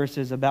 7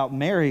 verses about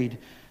married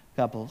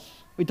couples.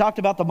 We talked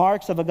about the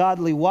marks of a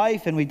godly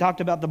wife, and we talked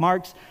about the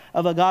marks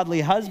of a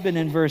godly husband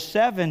in verse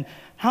 7.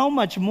 How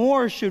much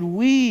more should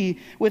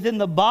we within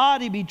the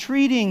body be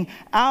treating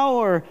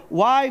our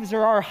wives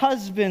or our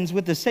husbands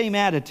with the same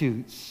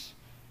attitudes?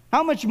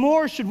 How much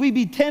more should we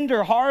be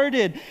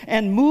tender-hearted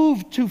and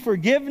moved to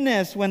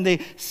forgiveness when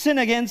they sin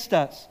against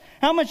us?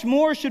 How much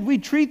more should we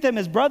treat them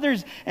as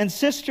brothers and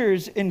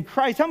sisters in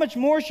Christ? How much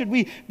more should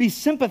we be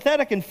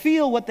sympathetic and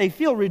feel what they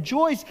feel,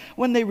 rejoice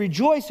when they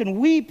rejoice, and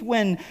weep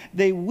when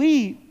they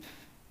weep?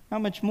 How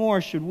much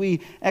more should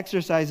we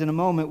exercise in a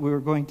moment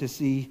we're going to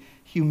see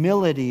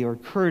humility or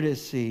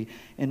courtesy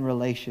in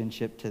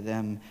relationship to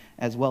them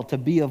as well, to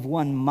be of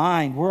one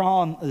mind. We're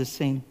on the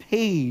same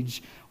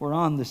page. We're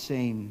on the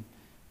same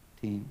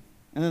team.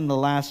 And then the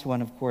last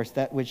one, of course,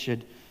 that which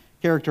should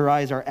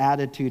characterize our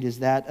attitude is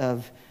that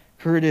of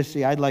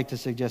courtesy. I'd like to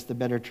suggest the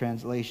better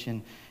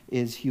translation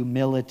is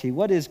humility.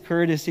 What is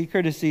courtesy?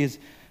 Courtesy is,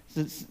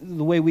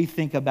 the way we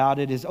think about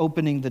it, is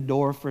opening the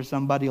door for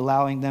somebody,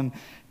 allowing them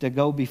to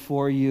go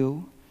before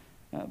you.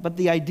 But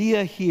the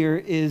idea here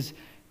is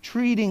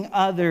treating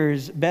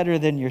others better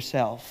than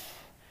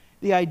yourself.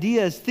 The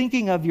idea is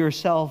thinking of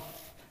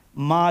yourself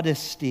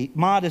modestly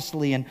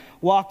and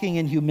walking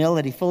in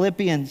humility.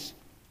 Philippians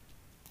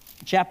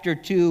chapter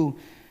 2,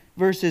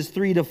 verses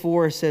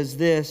 3-4 says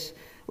this: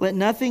 "Let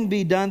nothing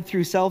be done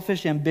through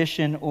selfish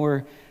ambition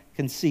or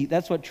conceit."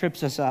 That's what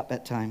trips us up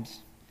at times.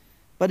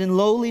 "But in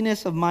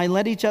lowliness of mind,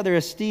 let each other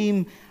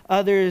esteem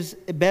others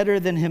better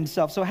than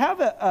himself." So have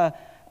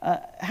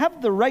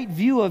the right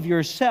view of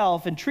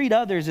yourself and treat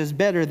others as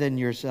better than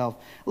yourself.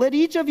 Let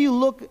each of you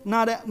look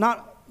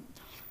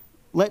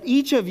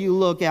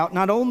out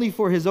not only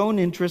for his own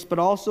interest, but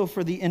also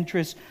for the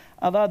interests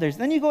of others.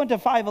 Then you go into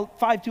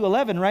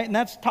 5-11, right? And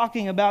that's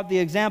talking about the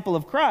example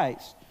of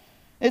Christ.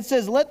 It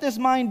says, "Let this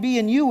mind be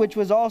in you, which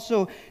was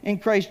also in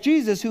Christ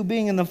Jesus, who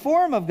being in the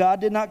form of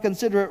God did not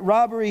consider it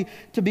robbery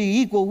to be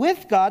equal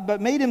with God, but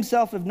made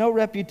himself of no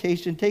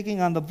reputation, taking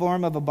on the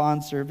form of a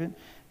bondservant,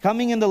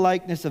 coming in the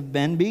likeness of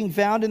men, being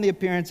found in the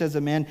appearance as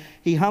a man,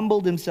 he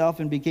humbled himself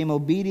and became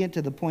obedient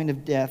to the point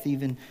of death,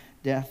 even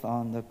death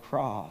on the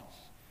cross."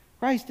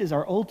 Christ is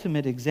our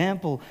ultimate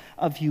example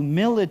of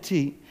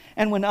humility.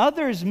 And when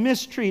others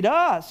mistreat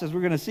us, as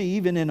we're going to see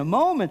even in a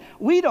moment,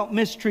 we don't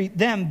mistreat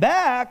them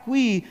back,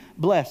 we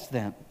bless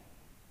them.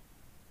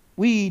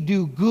 We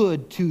do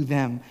good to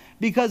them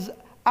because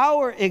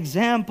our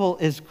example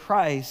is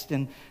Christ.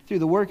 And through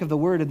the work of the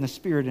Word and the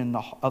Spirit in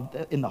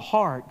the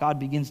heart, God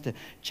begins to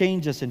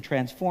change us and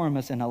transform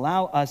us and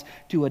allow us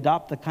to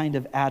adopt the kind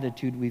of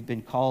attitude we've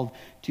been called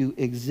to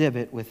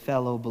exhibit with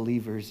fellow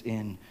believers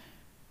in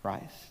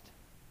Christ.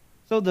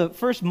 So the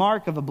first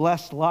mark of a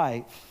blessed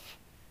life,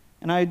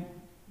 and I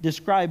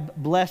describe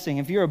blessing.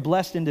 If you're a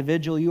blessed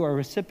individual, you are a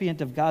recipient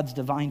of God's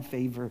divine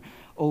favor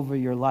over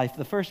your life.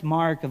 The first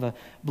mark of a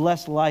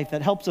blessed life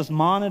that helps us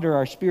monitor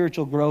our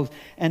spiritual growth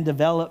and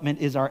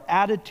development is our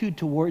attitude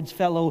towards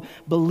fellow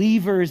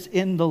believers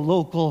in the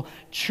local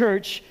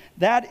church.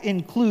 That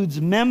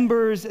includes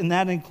members and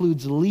that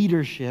includes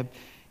leadership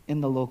in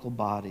the local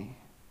body.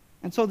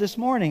 And so this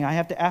morning, I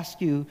have to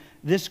ask you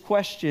this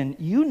question.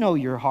 You know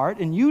your heart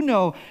and you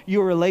know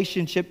your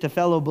relationship to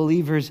fellow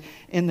believers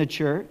in the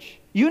church.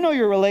 You know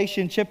your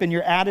relationship and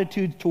your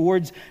attitude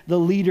towards the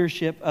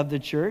leadership of the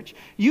church.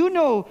 You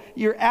know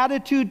your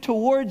attitude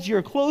towards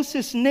your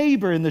closest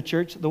neighbor in the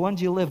church, the ones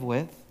you live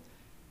with.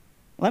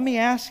 Let me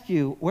ask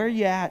you, where are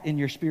you at in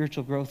your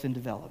spiritual growth and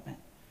development?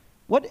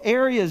 What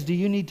areas do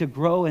you need to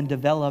grow and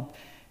develop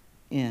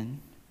in?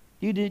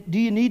 Do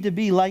you need to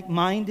be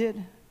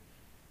like-minded?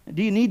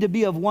 Do you need to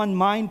be of one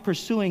mind,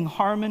 pursuing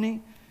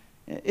harmony?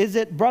 Is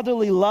it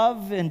brotherly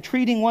love and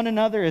treating one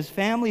another as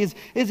family? Is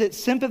it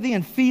sympathy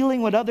and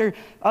feeling what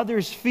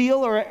others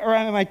feel? Or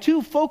am I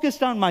too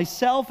focused on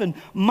myself and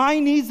my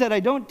needs that I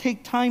don't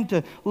take time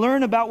to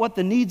learn about what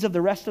the needs of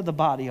the rest of the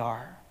body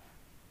are?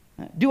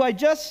 Do I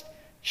just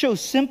show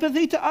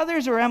sympathy to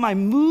others, or am I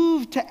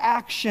moved to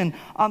action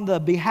on the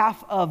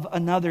behalf of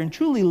another and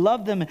truly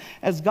love them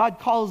as God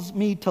calls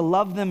me to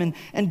love them?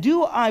 And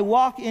do I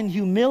walk in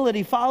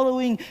humility,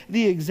 following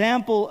the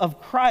example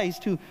of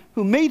Christ, who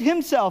made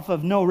himself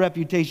of no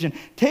reputation,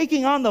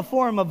 taking on the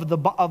form of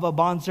a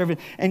bondservant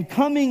and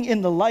coming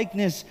in the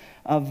likeness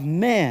of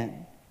men,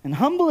 and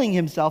humbling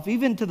himself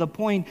even to the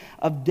point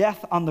of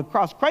death on the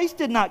cross? Christ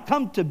did not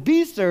come to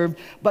be served,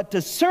 but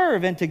to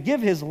serve and to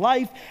give his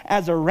life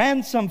as a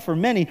ransom for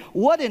many.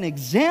 What an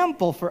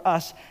example for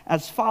us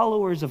as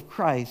followers of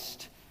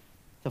Christ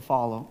to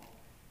follow.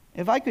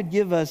 If I could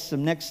give us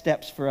some next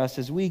steps for us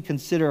as we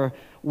consider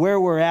where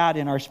we're at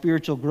in our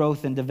spiritual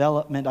growth and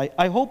development,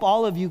 I hope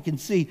all of you can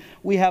see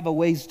we have a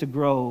ways to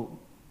grow.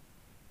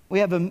 We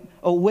have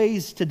a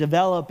ways to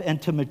develop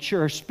and to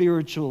mature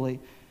spiritually.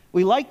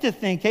 We like to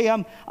think, hey,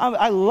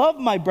 I love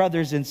my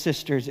brothers and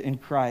sisters in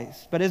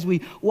Christ. But as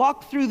we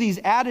walk through these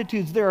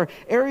attitudes, there are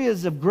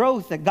areas of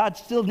growth that God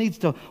still needs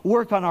to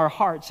work on our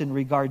hearts in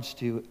regards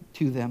to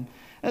them.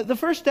 The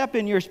first step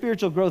in your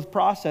spiritual growth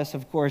process,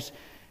 of course,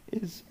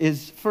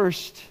 is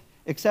first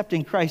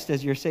accepting Christ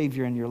as your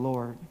Savior and your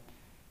Lord.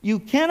 You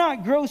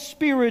cannot grow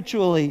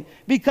spiritually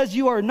because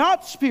you are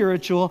not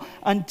spiritual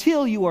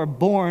until you are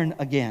born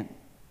again.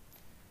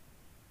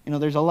 You know,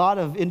 there's a lot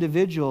of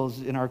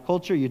individuals in our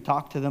culture, you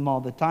talk to them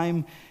all the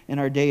time in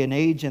our day and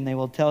age, and they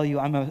will tell you,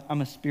 I'm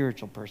a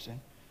spiritual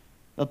person.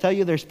 They'll tell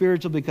you they're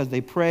spiritual because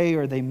they pray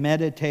or they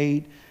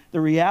meditate.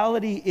 The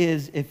reality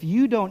is, if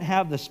you don't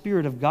have the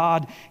Spirit of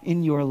God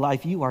in your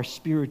life, you are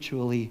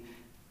spiritually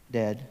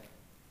dead.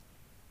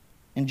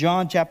 In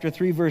John chapter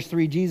 3, verse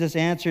 3, Jesus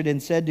answered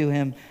and said to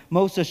him,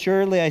 "Most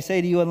assuredly I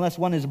say to you, unless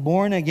one is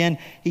born again,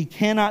 he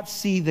cannot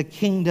see the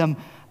kingdom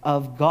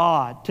of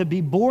God. To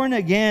be born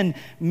again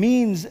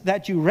means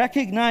that you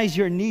recognize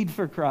your need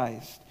for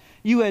Christ.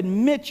 You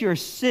admit your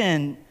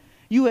sin.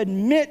 You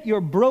admit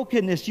your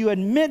brokenness. You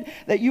admit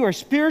that you are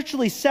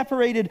spiritually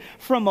separated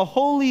from a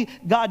holy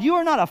God. You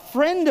are not a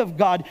friend of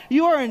God.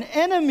 You are an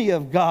enemy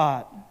of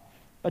God.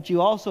 But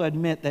you also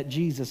admit that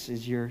Jesus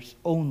is your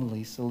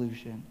only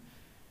solution.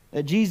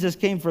 That Jesus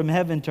came from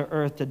heaven to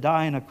earth to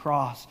die on a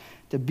cross,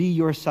 to be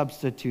your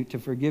substitute, to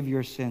forgive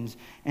your sins,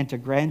 and to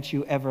grant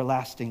you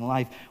everlasting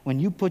life. When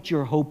you put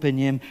your hope in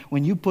Him,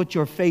 when you put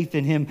your faith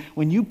in Him,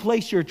 when you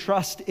place your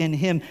trust in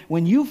Him,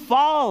 when you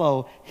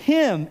follow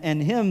Him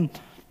and Him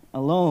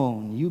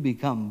alone, you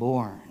become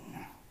born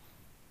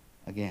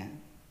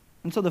again.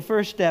 And so the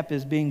first step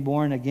is being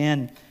born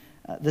again.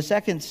 The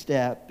second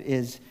step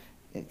is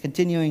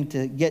continuing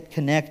to get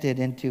connected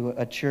into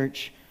a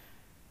church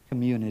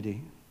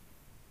community.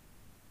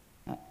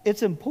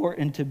 It's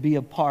important to be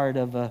a part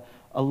of a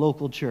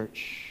local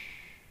church.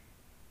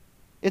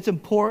 It's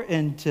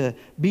important to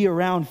be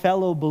around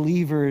fellow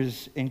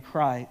believers in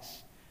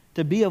Christ,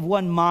 to be of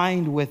one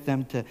mind with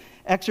them, to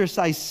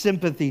exercise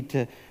sympathy,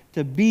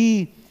 to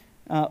be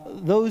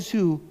those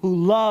who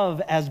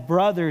love as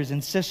brothers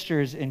and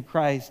sisters in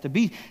Christ, to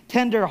be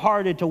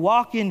tender-hearted, to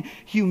walk in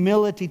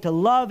humility, to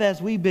love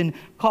as we've been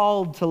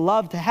called to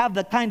love, to have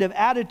the kind of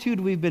attitude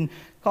we've been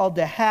called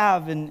to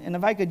have. And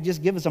if I could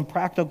just give us some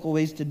practical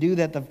ways to do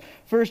that. The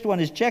first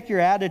one is check your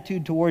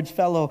attitude towards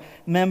fellow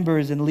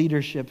members and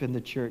leadership in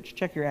the church.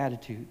 Check your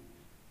attitude.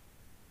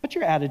 What's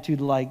your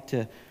attitude like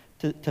to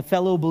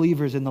fellow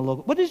believers in the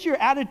local? What is your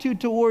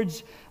attitude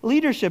towards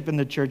leadership in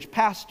the church,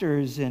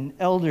 pastors and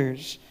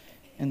elders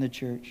in the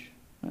church?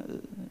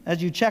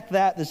 As you check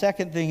that, the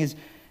second thing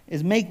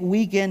is make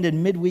weekend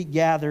and midweek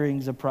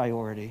gatherings a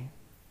priority.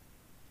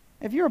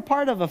 If you're a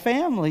part of a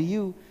family,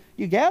 you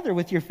gather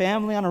with your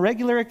family on a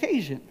regular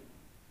occasion.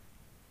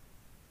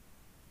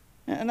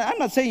 And I'm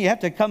not saying you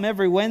have to come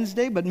every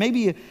Wednesday, but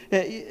maybe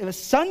a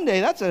Sunday,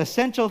 that's an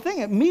essential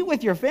thing. Meet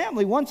with your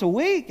family once a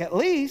week at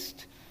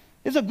least.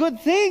 It's a good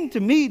thing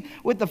to meet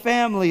with the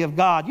family of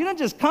God. You don't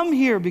just come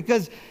here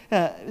because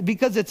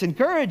it's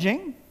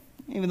encouraging,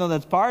 even though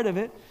that's part of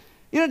it.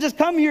 You don't just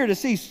come here to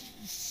see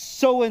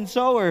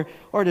so-and-so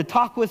or to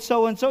talk with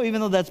so-and-so, even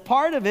though that's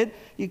part of it.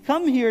 You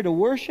come here to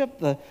worship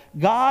the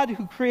God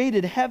who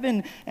created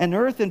heaven and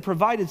earth and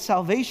provided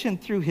salvation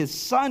through His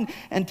Son,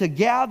 and to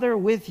gather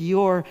with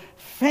your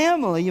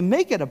family. You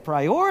make it a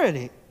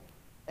priority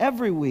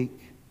every week.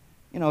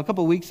 You know, a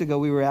couple weeks ago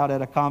we were out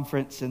at a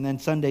conference, and then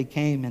Sunday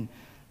came, and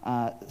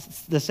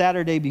the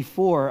Saturday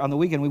before, on the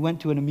weekend, we went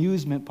to an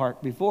amusement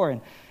park before,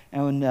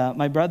 and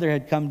my brother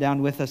had come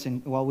down with us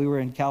while we were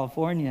in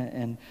California,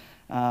 and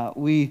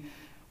we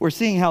were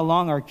seeing how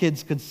long our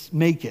kids could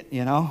make it,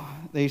 you know.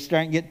 They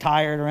start to get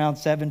tired around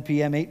 7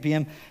 p.m., 8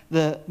 p.m.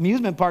 The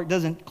amusement park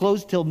doesn't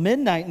close till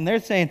midnight, and they're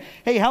saying,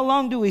 hey, how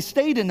long do we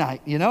stay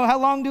tonight? You know, how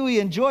long do we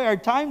enjoy our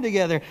time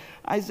together?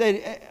 I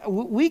said,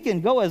 we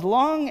can go as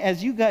long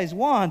as you guys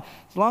want,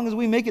 as long as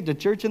we make it to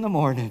church in the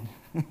morning.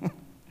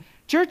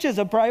 Church is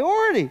a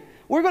priority.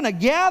 We're going to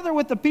gather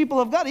with the people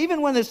of God.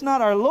 Even when it's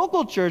not our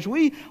local church,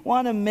 we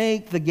want to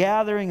make the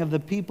gathering of the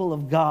people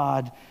of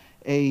God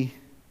a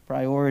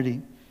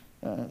priority.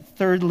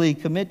 Thirdly,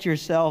 commit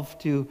yourself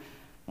to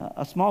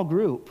a small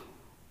group.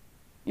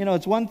 You know,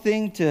 it's one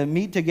thing to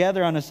meet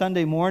together on a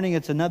Sunday morning.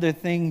 It's another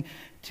thing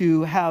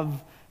to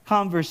have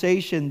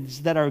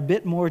conversations that are a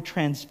bit more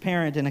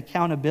transparent and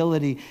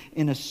accountability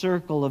in a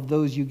circle of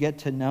those you get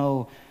to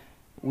know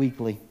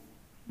weekly.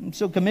 And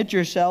so commit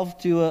yourself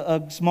to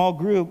a small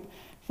group.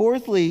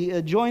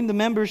 Fourthly, join the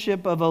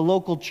membership of a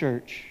local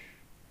church.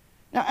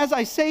 Now, as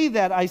I say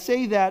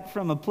that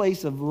from a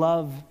place of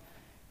love,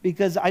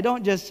 because I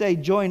don't just say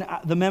join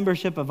the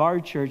membership of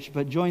our church,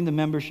 but join the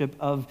membership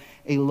of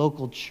a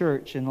local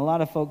church. And a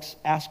lot of folks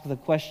ask the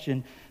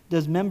question,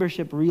 does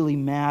membership really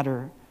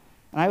matter?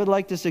 And I would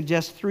like to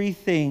suggest three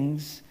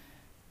things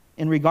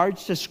in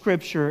regards to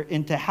Scripture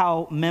into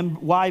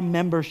why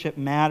membership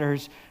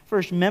matters.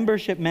 First,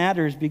 membership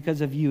matters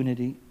because of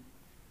unity.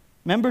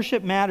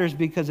 Membership matters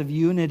because of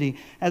unity.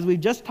 As we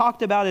just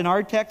talked about in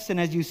our text, and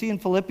as you see in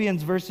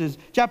Philippians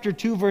chapter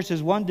 2,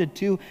 verses 1 to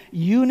 2,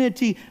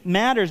 unity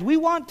matters. We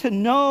want to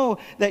know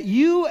that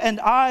you and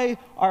I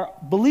are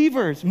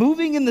believers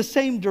moving in the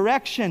same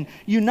direction,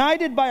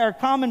 united by our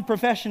common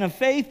profession of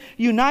faith,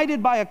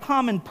 united by a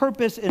common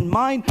purpose in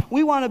mind.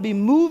 We want to be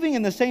moving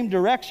in the same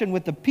direction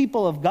with the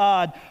people of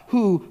God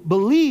who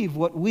believe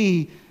what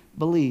we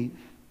believe.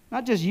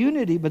 Not just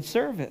unity, but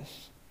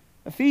service.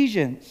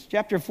 Ephesians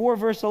chapter 4,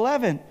 verse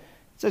 11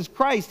 says,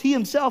 Christ, He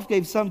Himself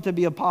gave some to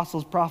be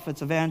apostles,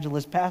 prophets,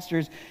 evangelists,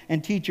 pastors,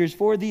 and teachers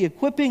for the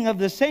equipping of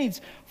the saints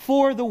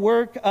for the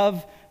work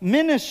of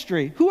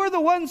ministry. Who are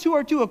the ones who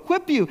are to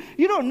equip you?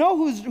 You don't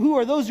know who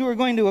are those who are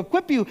going to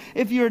equip you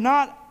if you're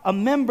not a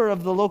member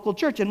of the local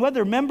church. And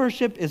whether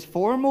membership is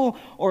formal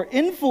or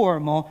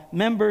informal,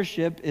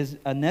 membership is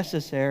a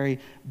necessary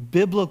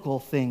biblical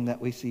thing that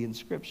we see in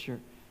Scripture.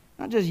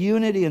 Not just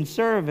unity and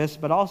service,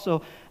 but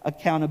also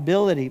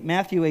accountability.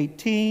 Matthew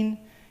 18,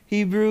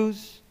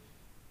 Hebrews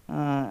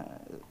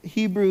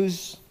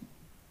Hebrews,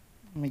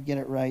 let me get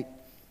it right.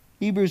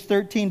 Hebrews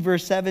 13,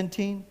 verse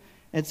 17.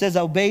 It says,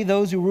 obey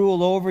those who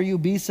rule over you.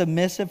 Be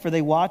submissive, for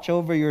they watch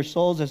over your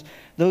souls as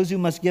those who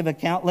must give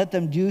account. Let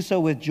them do so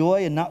with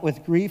joy and not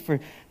with grief, for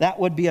that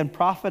would be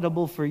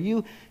unprofitable for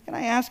you. Can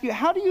I ask you,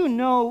 how do you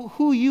know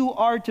who you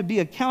are to be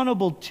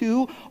accountable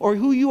to, or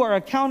who you are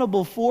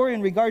accountable for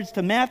in regards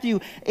to Matthew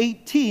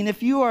 18,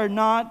 if you are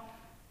not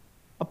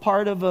a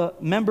part of a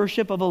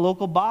membership of a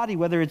local body,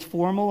 whether it's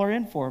formal or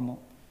informal?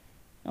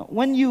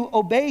 When you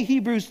obey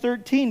Hebrews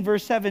 13,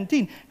 verse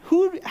 17,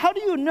 how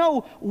do you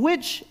know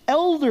which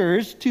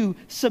elders to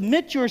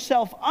submit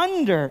yourself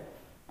under?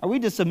 Are we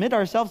to submit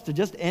ourselves to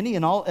just any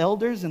and all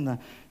elders in the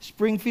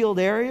Springfield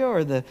area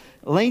or the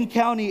Lane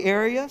County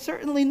area?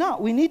 Certainly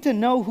not. We need to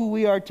know who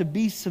we are to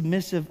be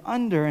submissive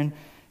under, and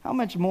how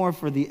much more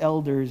for the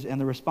elders and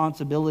the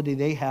responsibility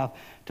they have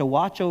to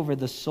watch over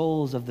the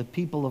souls of the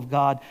people of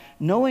God.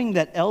 Knowing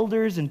that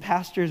elders and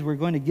pastors were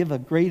going to give a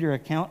greater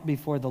account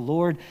before the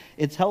Lord,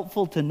 it's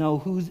helpful to know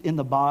who's in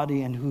the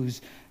body and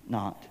who's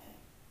not.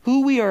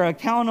 Who we are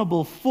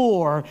accountable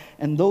for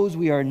and those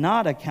we are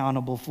not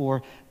accountable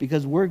for,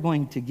 because we're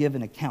going to give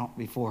an account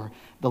before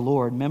the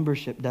Lord.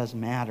 Membership does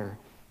matter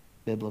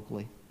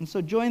biblically. And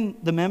so join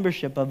the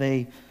membership of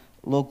a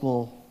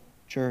local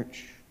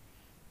church.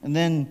 And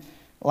then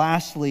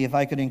lastly, if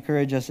I could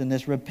encourage us in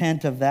this,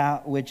 repent of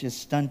that which is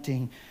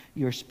stunting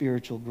your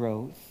spiritual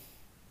growth.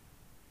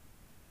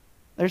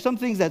 There's some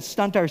things that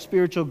stunt our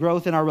spiritual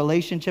growth in our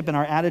relationship and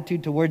our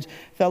attitude towards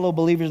fellow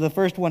believers. The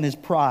first one is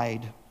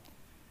pride.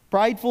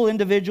 Prideful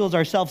individuals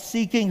are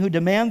self-seeking who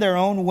demand their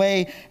own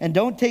way and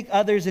don't take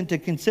others into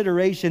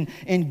consideration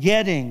in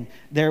getting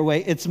their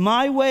way. It's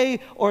my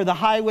way or the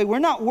highway. We're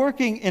not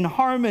working in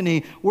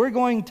harmony. We're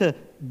going to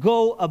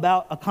go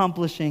about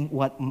accomplishing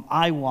what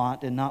I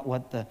want and not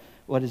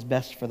what is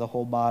best for the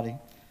whole body.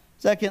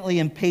 Secondly,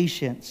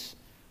 impatience.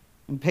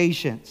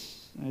 Impatience.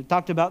 I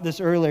talked about this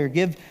earlier.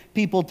 Give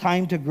people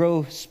time to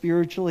grow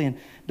spiritually, and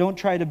don't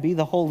try to be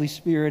the Holy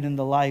Spirit in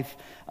the life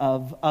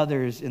of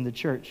others in the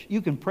church.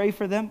 You can pray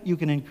for them. You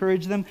can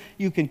encourage them.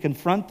 You can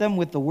confront them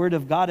with the Word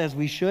of God, as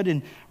we should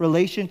in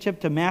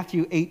relationship to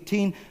Matthew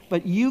 18.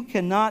 But you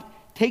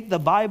cannot take the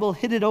Bible,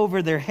 hit it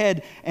over their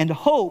head, and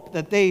hope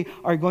that they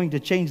are going to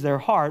change their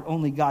heart.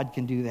 Only God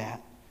can do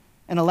that.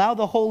 And allow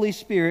the Holy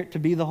Spirit to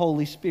be the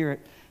Holy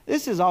Spirit.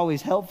 This is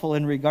always helpful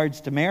in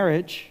regards to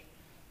marriage.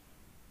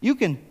 You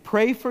can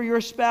pray for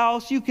your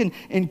spouse. You can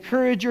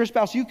encourage your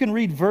spouse. You can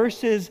read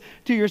verses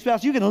to your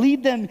spouse. You can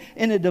lead them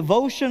in a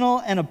devotional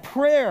and a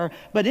prayer.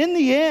 But in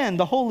the end,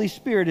 the Holy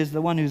Spirit is the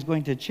one who's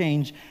going to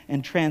change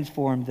and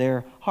transform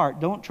their heart.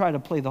 Don't try to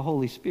play the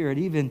Holy Spirit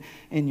even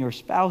in your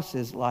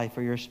spouse's life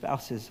or your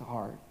spouse's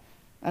heart.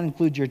 That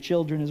includes your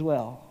children as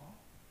well.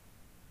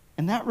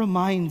 And that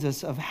reminds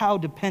us of how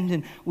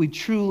dependent we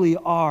truly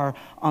are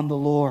on the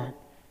Lord.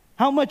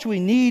 How much we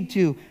need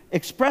to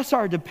express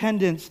our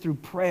dependence through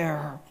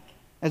prayer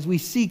as we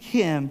seek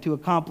Him to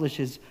accomplish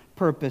His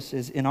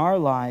purposes in our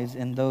lives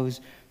and those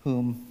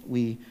whom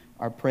we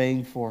are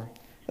praying for.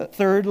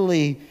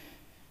 Thirdly,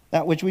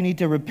 that which we need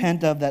to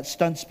repent of that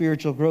stunts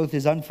spiritual growth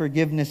is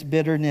unforgiveness,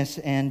 bitterness,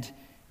 and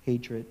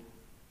hatred.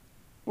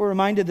 We're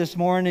reminded this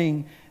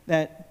morning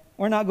that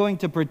we're not going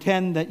to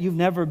pretend that you've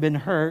never been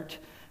hurt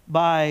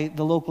by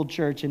the local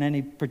church in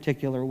any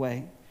particular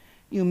way.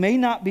 You may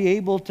not be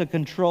able to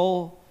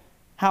control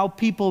how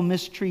people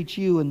mistreat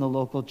you in the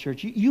local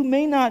church. You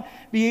may not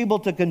be able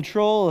to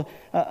control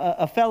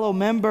a fellow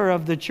member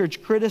of the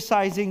church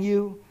criticizing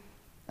you,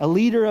 a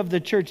leader of the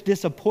church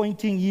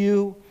disappointing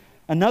you,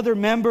 another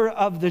member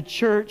of the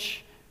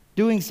church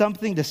doing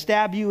something to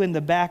stab you in the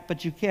back,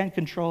 but you can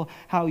control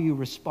how you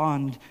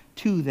respond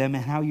to them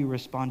and how you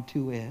respond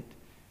to it.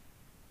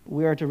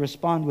 We are to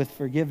respond with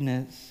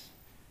forgiveness.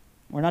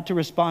 We're not to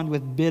respond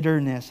with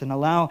bitterness and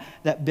allow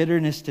that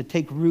bitterness to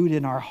take root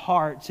in our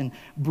hearts and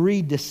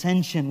breed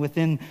dissension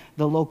within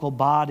the local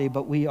body,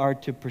 but we are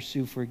to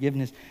pursue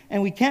forgiveness.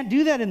 And we can't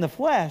do that in the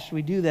flesh.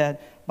 We do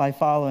that by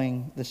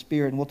following the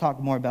Spirit, and we'll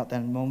talk more about that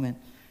in a moment.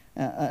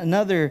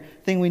 Another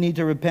thing we need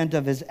to repent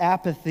of is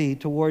apathy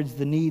towards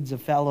the needs of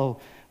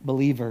fellow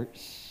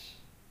believers.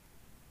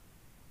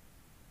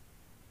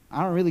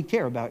 I don't really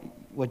care about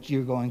what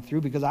you're going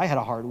through because I had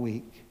a hard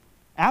week.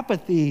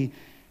 Apathy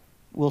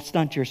will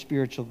stunt your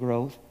spiritual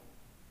growth.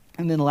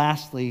 And then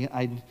lastly,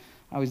 I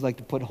always like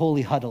to put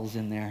holy huddles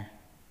in there.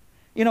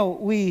 You know,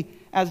 we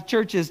as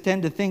churches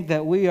tend to think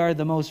that we are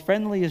the most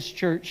friendliest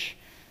church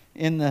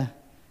in the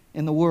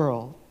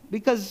world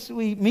because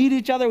we meet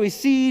each other, we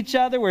see each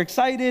other, we're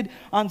excited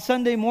on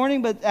Sunday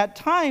morning, but at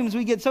times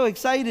we get so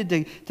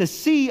excited to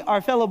see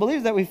our fellow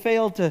believers that we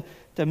fail to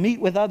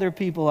meet with other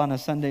people on a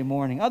Sunday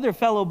morning, other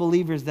fellow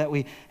believers that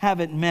we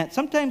haven't met.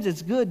 Sometimes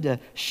it's good to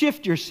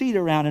shift your seat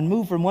around and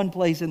move from one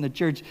place in the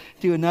church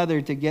to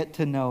another to get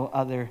to know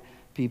other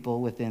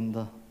people within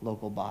the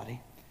local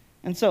body.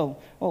 And so,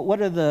 what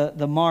are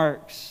the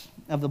marks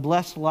of the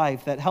blessed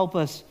life that help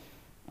us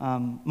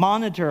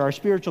monitor our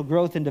spiritual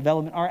growth and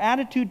development? Our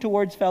attitude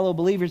towards fellow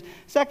believers.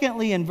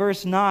 Secondly, in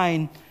verse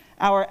 9,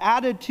 our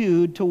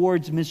attitude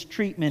towards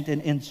mistreatment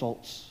and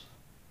insults.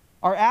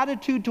 Our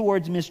attitude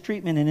towards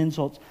mistreatment and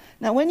insults.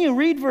 Now, when you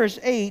read verse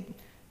 8,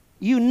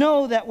 you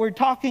know that we're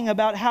talking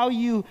about how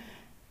you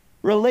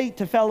relate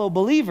to fellow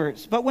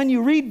believers. But when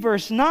you read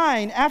verse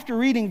 9, after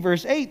reading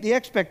verse 8, the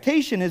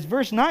expectation is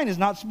verse 9 is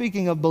not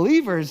speaking of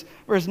believers.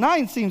 Verse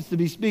 9 seems to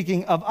be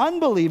speaking of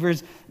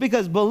unbelievers,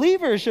 because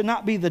believers should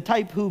not be the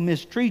type who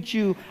mistreat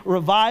you,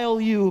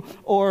 revile you,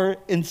 or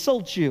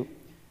insult you.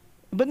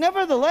 But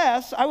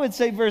nevertheless, I would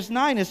say verse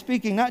 9 is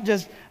speaking not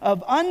just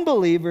of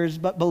unbelievers,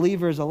 but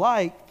believers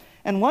alike.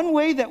 And one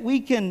way that we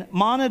can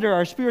monitor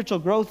our spiritual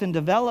growth and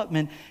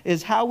development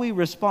is how we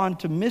respond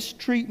to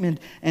mistreatment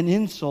and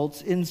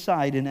insults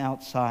inside and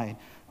outside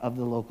of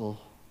the local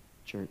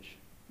church.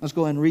 Let's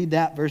go and read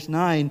that. Verse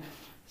 9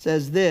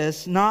 says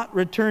this: not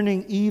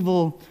returning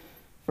evil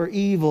for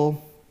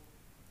evil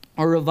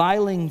or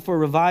reviling for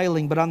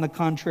reviling, but on the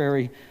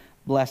contrary,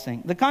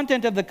 blessing. The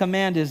content of the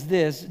command is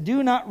this: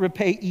 do not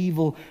repay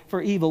evil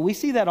for evil. We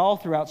see that all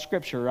throughout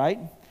Scripture, right?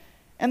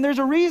 And there's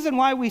a reason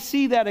why we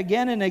see that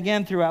again and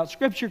again throughout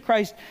Scripture.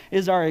 Christ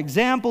is our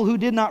example, who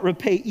did not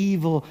repay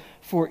evil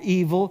for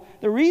evil.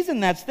 The reason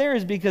that's there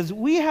is because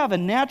we have a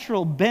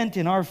natural bent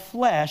in our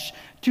flesh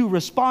to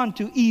respond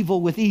to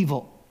evil with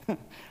evil.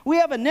 We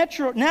have a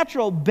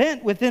natural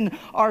bent within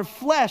our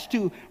flesh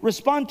to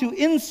respond to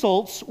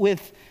insults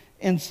with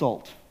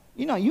insult.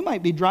 You know, you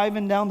might be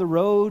driving down the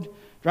road,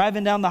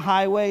 driving down the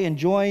highway,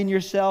 enjoying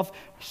yourself,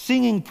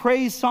 singing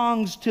praise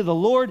songs to the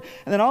Lord,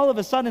 and then all of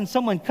a sudden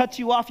someone cuts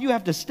you off. You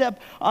have to step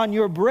on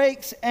your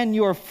brakes, and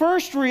your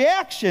first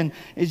reaction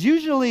is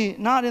usually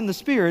not in the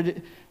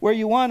Spirit, where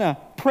you want to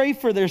pray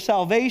for their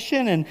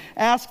salvation and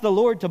ask the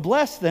Lord to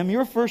bless them.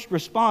 Your first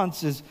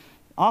response is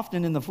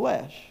often in the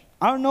flesh.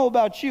 I don't know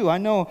about you. I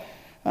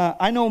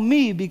know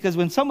me, because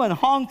when someone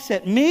honks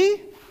at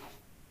me,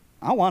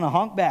 I want to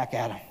honk back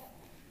at them.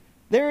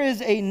 There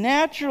is a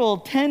natural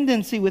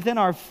tendency within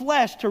our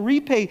flesh to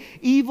repay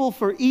evil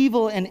for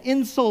evil and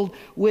insult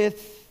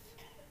with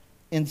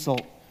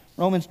insult.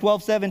 Romans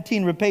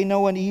 12:17, repay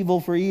no one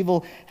evil for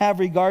evil, have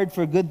regard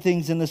for good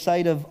things in the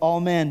sight of all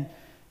men.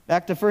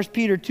 Back to 1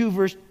 Peter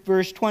 2,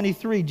 verse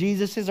 23,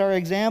 Jesus is our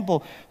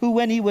example, who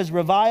when he was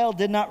reviled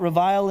did not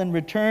revile in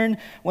return.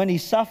 When he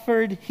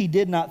suffered, he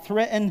did not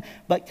threaten,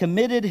 but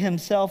committed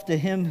himself to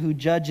him who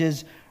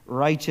judges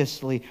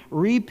righteously.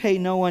 Repay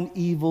no one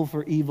evil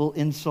for evil,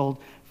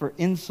 insult for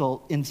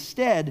insult.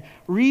 Instead,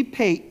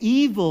 repay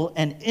evil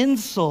and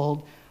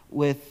insult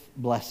with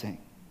blessing.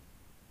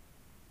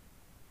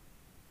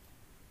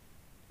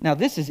 Now,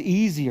 this is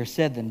easier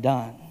said than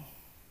done.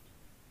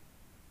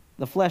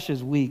 The flesh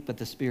is weak, but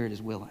the Spirit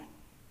is willing.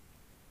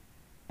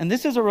 And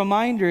this is a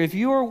reminder: if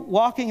you're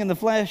walking in the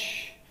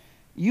flesh,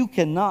 you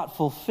cannot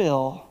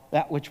fulfill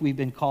that which we've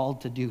been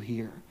called to do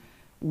here.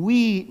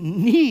 We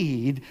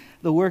need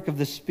the work of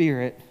the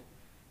Spirit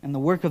and the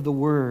work of the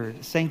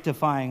Word,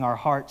 sanctifying our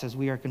hearts as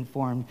we are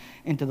conformed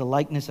into the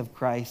likeness of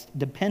Christ,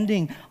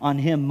 depending on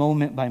Him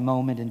moment by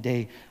moment and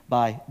day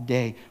by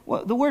day.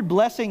 Well, the word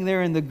blessing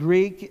there in the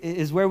Greek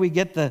is where we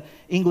get the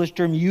English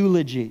term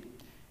eulogy.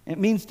 It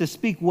means to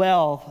speak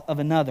well of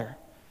another.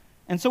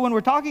 And so when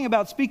we're talking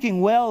about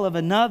speaking well of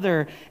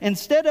another,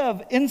 instead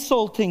of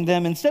insulting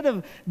them, instead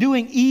of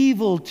doing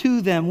evil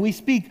to them, we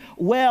speak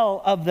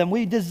well of them.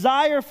 We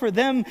desire for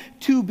them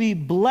to be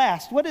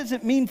blessed. What does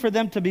it mean for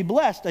them to be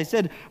blessed? I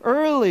said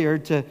earlier,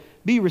 to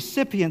be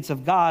recipients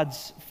of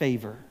God's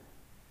favor.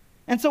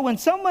 And so when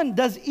someone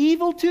does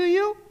evil to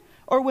you,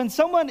 or when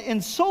someone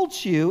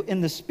insults you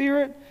in the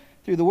Spirit,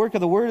 through the work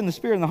of the Word and the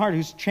Spirit in the heart,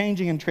 who's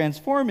changing and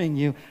transforming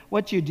you,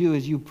 what you do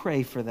is you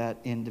pray for that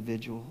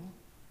individual.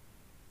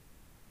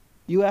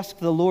 You ask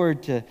the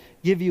Lord to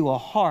give you a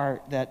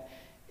heart that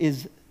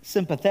is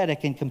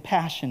sympathetic and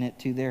compassionate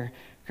to their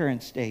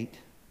current state.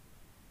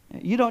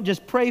 You don't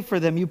just pray for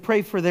them, you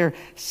pray for their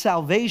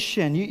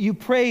salvation. You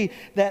pray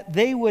that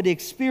they would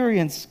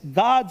experience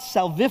God's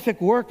salvific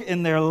work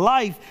in their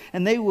life,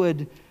 and they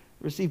would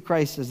receive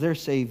Christ as their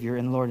Savior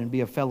and Lord, and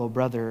be a fellow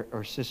brother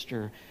or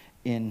sister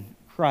in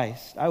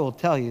Christ. I will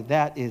tell you,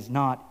 that is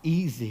not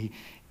easy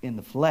in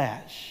the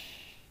flesh.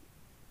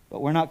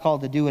 But we're not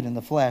called to do it in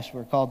the flesh.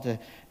 We're called to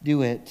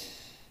do it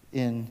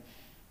in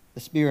the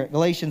Spirit.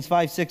 Galatians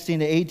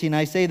 5:16-18,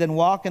 I say then,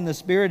 walk in the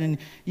Spirit, and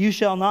you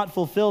shall not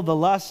fulfill the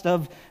lust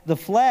of the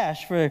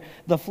flesh. For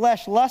the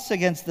flesh lusts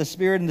against the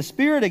Spirit, and the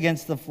Spirit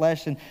against the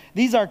flesh. And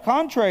these are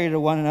contrary to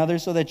one another,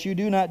 so that you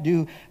do not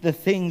do the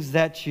things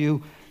that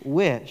you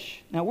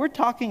wish. Now, we're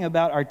talking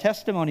about our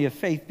testimony of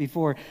faith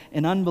before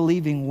an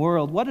unbelieving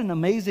world. What an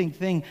amazing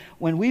thing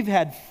when we've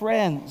had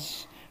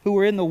friends who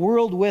were in the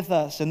world with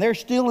us, and they're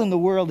still in the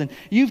world, and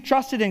you've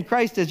trusted in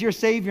Christ as your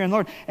Savior and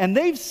Lord, and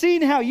they've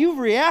seen how you've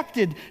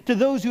reacted to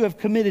those who have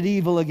committed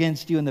evil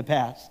against you in the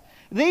past.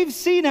 They've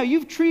seen how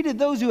you've treated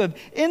those who have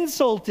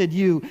insulted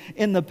you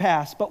in the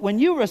past. But when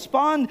you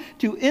respond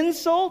to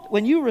insult,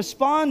 when you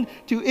respond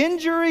to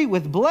injury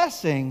with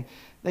blessing,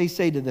 they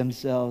say to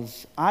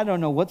themselves, I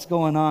don't know what's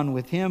going on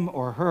with him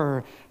or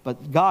her,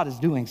 but God is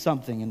doing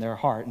something in their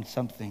heart and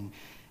something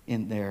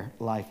in their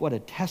life. What a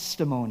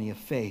testimony of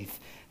faith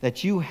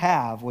that you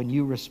have when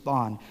you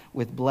respond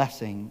with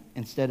blessing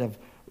instead of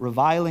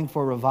reviling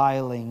for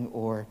reviling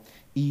or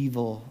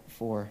evil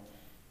for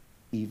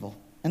evil.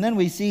 And then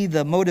we see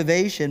the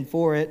motivation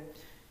for it.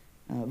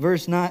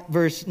 Verse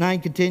 9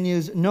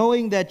 continues,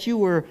 knowing that you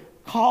were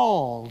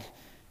called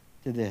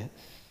to this.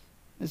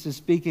 This is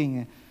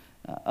speaking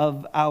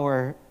of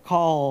our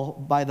call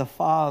by the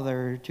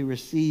Father to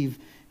receive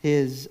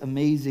His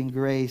amazing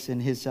grace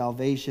and His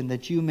salvation,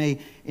 that you may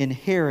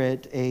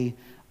inherit a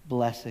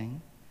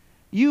blessing.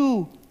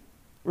 You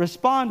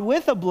respond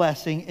with a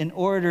blessing in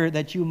order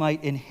that you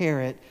might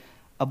inherit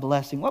a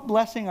blessing. What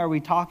blessing are we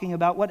talking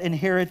about? What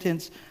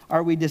inheritance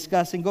are we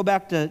discussing? Go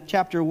back to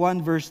chapter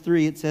 1, verse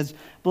 3. It says,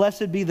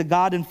 "Blessed be the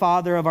God and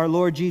Father of our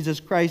Lord Jesus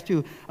Christ,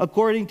 who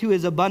according to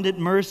His abundant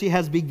mercy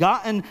has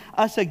begotten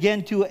us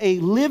again to a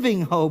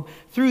living hope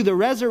through the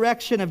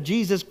resurrection of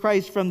Jesus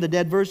Christ from the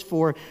dead." Verse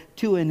 4,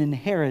 to an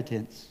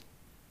inheritance,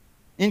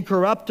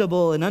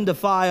 incorruptible and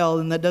undefiled,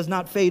 and that does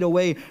not fade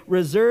away,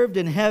 reserved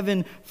in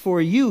heaven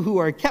for you who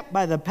are kept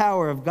by the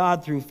power of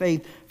God through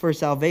faith for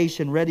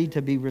salvation, ready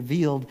to be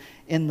revealed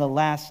in the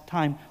last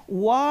time.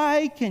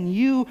 Why can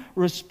you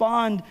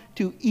respond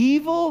to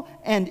evil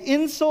and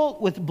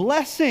insult with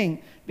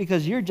blessing?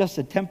 Because you're just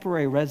a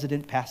temporary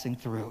resident passing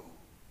through.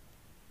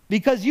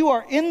 Because you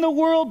are in the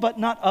world, but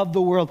not of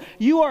the world.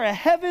 You are a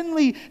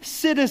heavenly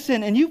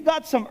citizen, and you've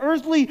got some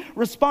earthly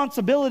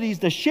responsibilities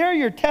to share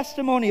your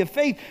testimony of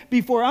faith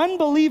before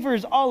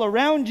unbelievers all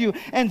around you.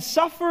 And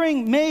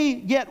suffering may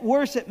get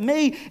worse. It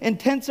may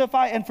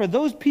intensify. And for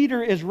those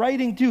Peter is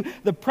writing to,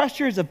 the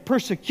pressures of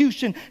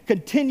persecution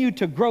continue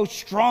to grow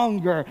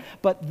stronger.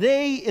 But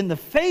they, in the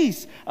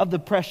face of the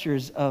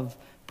pressures of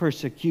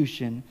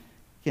persecution,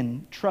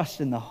 can trust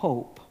in the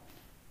hope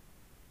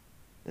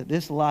that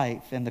this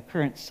life and the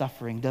current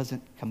suffering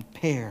doesn't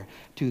compare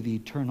to the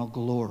eternal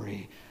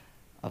glory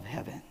of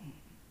heaven.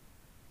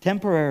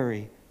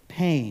 Temporary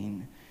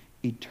pain,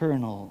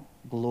 eternal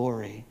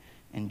glory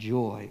and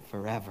joy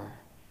forever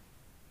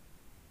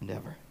and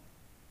ever.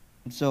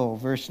 And so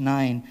verse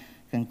 9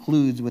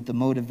 concludes with the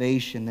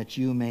motivation that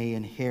you may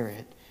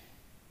inherit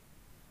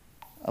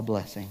a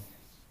blessing.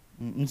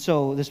 And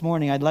so this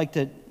morning I'd like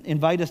to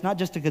invite us not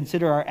just to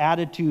consider our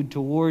attitude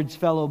towards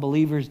fellow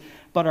believers,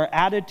 but our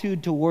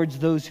attitude towards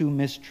those who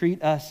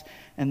mistreat us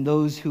and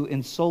those who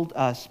insult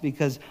us,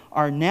 because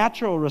our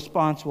natural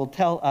response will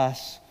tell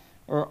us,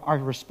 or our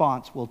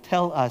response will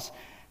tell us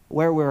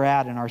where we're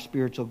at in our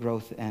spiritual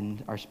growth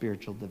and our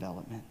spiritual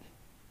development.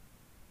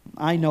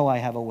 I know I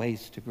have a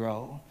ways to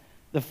grow.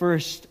 The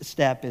first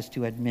step is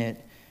to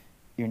admit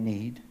your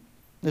need.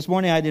 This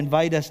morning I'd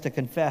invite us to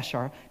confess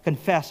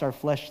our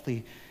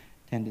fleshly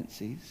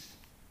tendencies.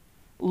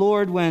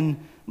 Lord, when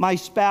my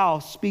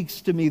spouse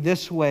speaks to me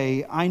this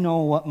way, I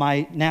know what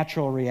my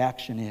natural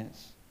reaction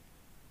is.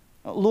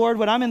 Lord,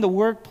 when I'm in the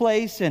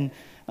workplace and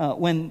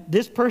when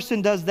this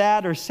person does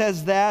that or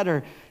says that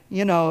or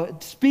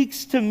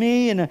speaks to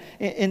me and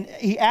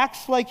he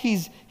acts like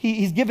he's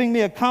giving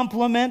me a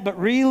compliment, but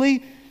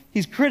really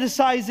he's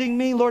criticizing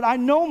me. Lord, I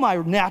know my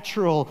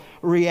natural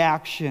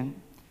reaction.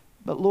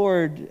 But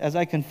Lord, as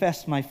I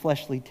confess my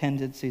fleshly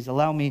tendencies,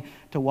 allow me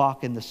to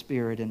walk in the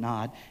Spirit and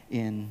not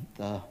in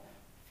the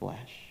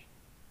flesh.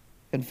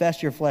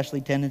 Confess your fleshly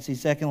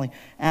tendencies. Secondly,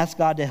 ask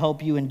God to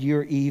help you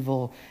endure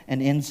evil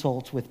and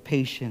insults with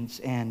patience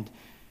and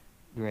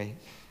grace.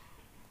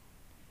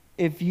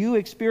 If you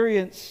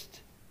experienced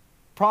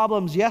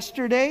problems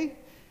yesterday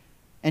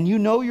and you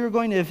know you're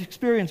going to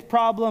experience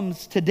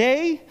problems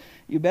today,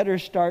 you better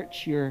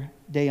start your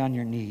day on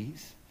your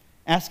knees,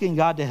 asking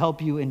God to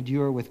help you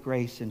endure with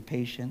grace and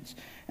patience.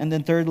 And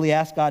then thirdly,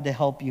 ask God to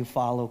help you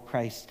follow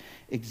Christ's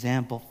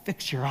example.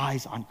 Fix your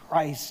eyes on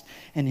Christ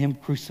and Him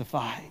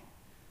crucified.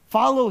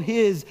 Follow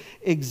His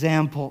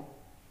example.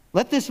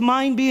 Let this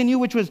mind be in you,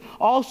 which was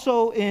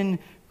also in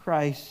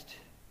Christ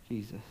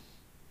Jesus.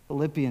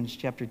 Philippians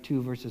chapter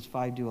 2, verses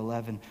 5 to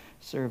 11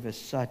 serve as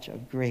such a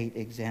great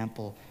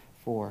example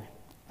for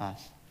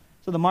us.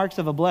 So the marks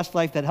of a blessed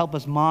life that help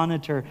us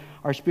monitor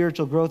our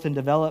spiritual growth and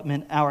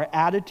development, our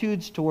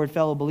attitudes toward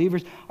fellow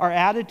believers, our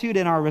attitude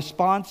and our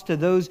response to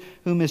those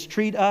who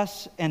mistreat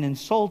us and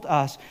insult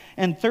us.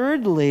 And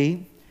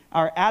thirdly,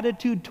 our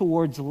attitude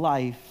towards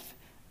life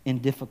in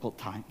difficult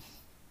times.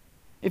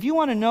 If you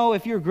want to know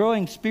if you're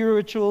growing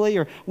spiritually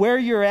or where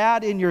you're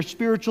at in your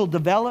spiritual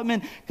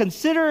development,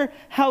 consider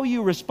how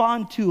you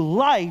respond to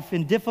life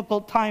in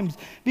difficult times,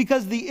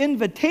 because the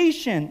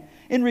invitation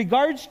in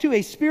regards to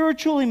a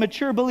spiritually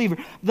mature believer,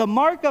 the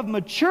mark of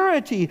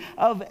maturity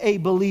of a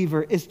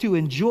believer is to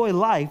enjoy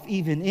life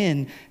even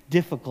in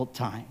difficult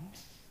times.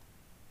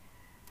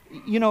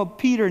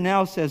 Peter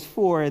now says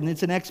and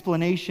it's an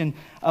explanation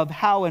of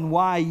how and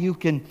why you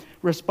can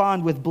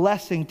respond with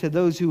blessing to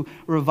those who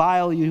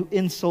revile you,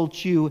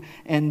 insult you,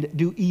 and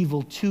do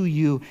evil to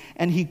you.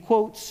 And he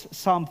quotes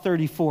Psalm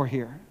 34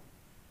 here.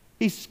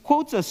 He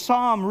quotes a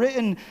psalm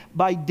written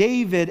by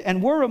David,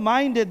 and we're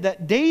reminded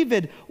that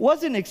David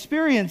wasn't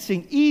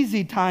experiencing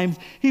easy times.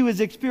 He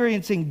was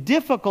experiencing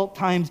difficult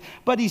times,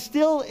 but he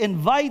still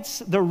invites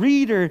the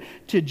reader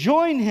to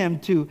join him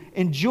to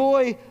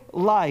enjoy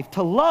life,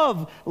 to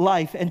love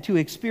life, and to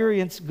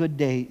experience good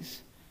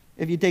days.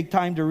 If you take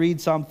time to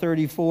read Psalm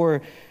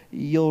 34,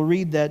 you'll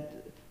read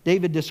that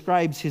David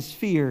describes his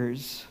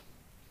fears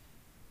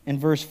in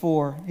verse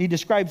 4. He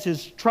describes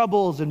his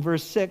troubles in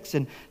verse 6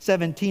 and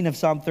 17 of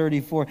Psalm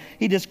 34.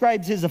 He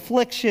describes his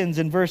afflictions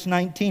in verse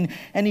 19,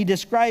 and he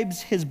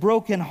describes his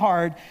broken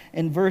heart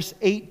in verse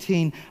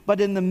 18. But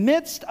in the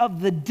midst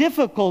of the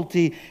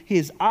difficulty,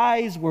 his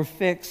eyes were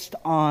fixed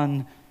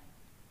on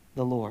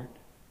the Lord.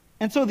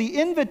 And so the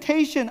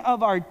invitation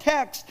of our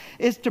text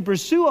is to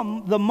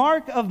pursue the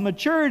mark of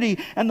maturity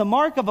and the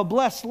mark of a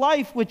blessed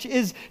life, which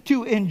is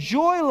to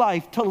enjoy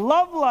life, to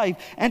love life,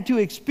 and to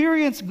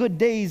experience good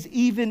days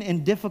even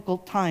in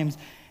difficult times.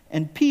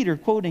 And Peter,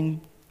 quoting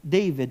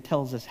David,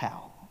 tells us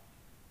how.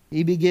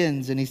 He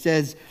begins and he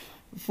says,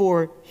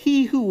 "For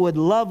he who would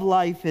love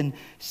life and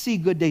see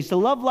good days." To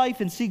love life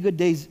and see good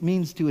days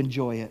means to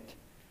enjoy it.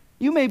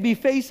 You may be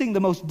facing the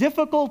most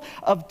difficult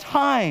of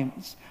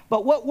times,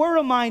 but what we're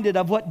reminded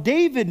of, what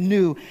David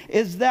knew,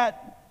 is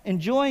that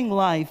enjoying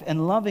life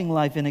and loving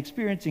life and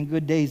experiencing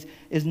good days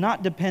is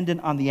not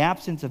dependent on the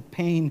absence of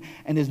pain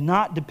and is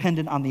not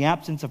dependent on the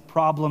absence of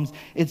problems.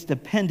 It's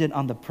dependent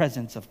on the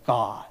presence of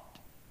God.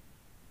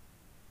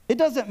 It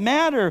doesn't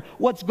matter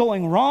what's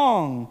going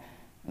wrong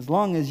as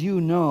long as you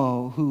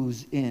know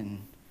who's in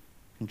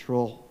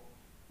control.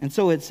 And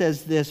so it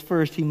says this: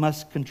 first, he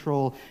must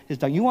control his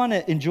tongue. You want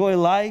to enjoy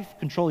life?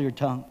 Control your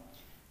tongue.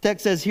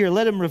 Text says here,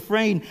 let him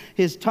refrain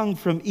his tongue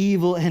from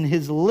evil and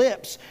his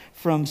lips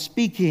from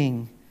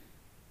speaking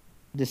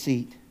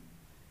deceit.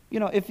 You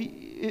know,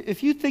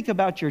 if you think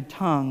about your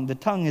tongue, the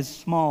tongue is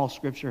small.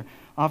 Scripture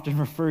often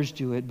refers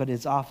to it, but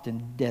it's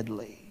often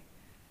deadly.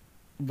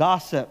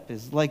 Gossip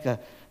is like a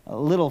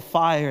little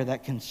fire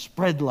that can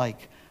spread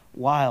like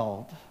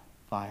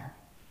wildfire.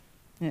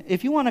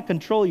 If you want to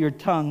control your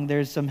tongue,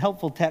 there's some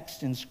helpful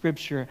text in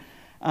Scripture.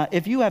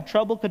 If you have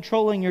trouble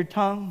controlling your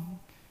tongue,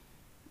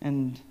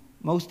 and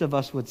most of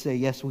us would say,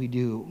 yes, we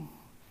do,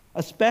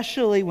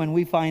 especially when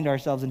we find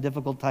ourselves in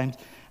difficult times,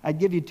 I'd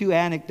give you two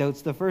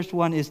anecdotes. The first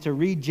one is to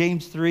read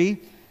James 3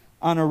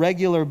 on a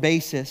regular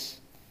basis,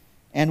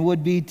 and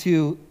would be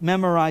to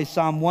memorize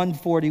Psalm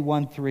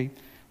 141:3.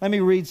 Let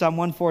me read Psalm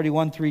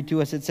 141:3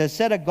 to us. It says,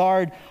 "Set a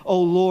guard,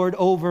 O Lord,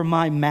 over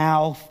my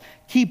mouth.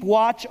 Keep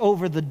watch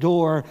over the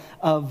door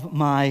of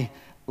my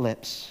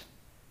lips."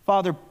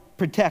 Father,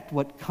 protect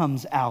what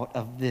comes out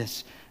of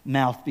this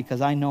mouth,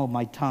 because I know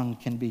my tongue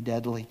can be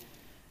deadly.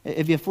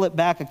 If you flip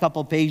back a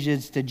couple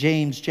pages to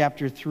James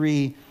chapter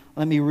 3,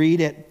 let me read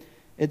it.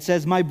 It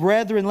says, "My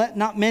brethren, let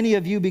not many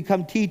of you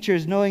become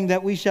teachers, knowing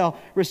that we shall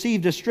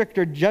receive a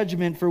stricter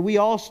judgment, for we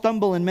all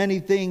stumble in many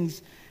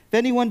things. If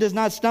anyone does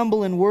not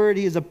stumble in word,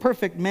 he is a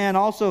perfect man,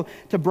 also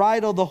to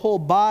bridle the whole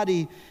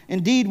body.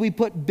 Indeed, we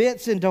put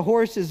bits into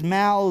horses'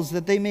 mouths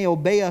that they may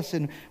obey us,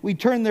 and we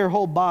turn their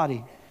whole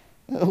body.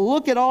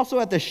 Look also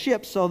at the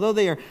ships, although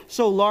they are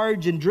so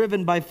large and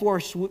driven by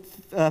fierce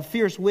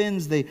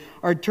winds, they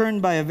are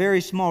turned by a very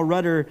small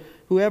rudder,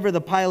 wherever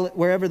the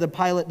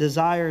pilot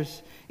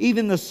desires.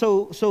 Even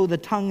so the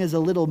tongue is a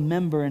little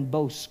member and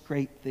boasts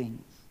great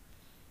things.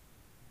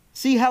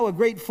 See how a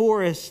great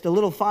forest, a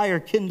little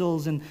fire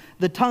kindles, and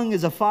the tongue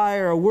is a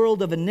fire, a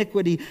world of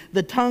iniquity.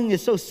 The tongue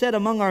is so set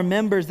among our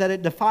members that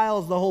it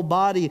defiles the whole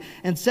body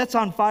and sets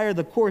on fire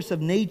the course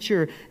of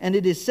nature, and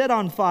it is set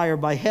on fire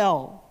by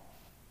hell.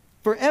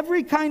 For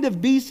every kind of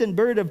beast and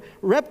bird, of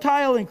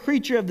reptile and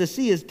creature of the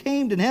sea is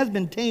tamed and has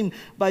been tamed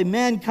by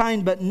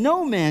mankind, but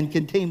no man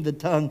can tame the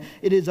tongue.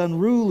 It is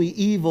unruly,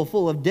 evil,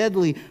 full of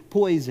deadly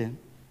poison.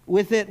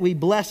 With it we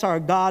bless our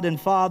God and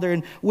Father,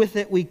 and with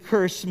it we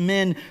curse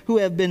men who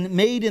have been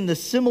made in the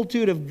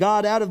similitude of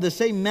God. Out of the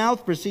same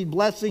mouth proceed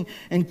blessing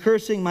and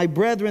cursing. My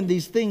brethren,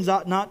 these things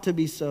ought not to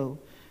be so.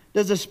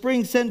 Does a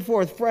spring send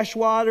forth fresh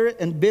water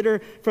and bitter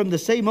from the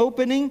same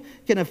opening?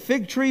 Can a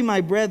fig tree,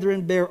 my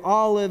brethren, bear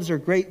olives, or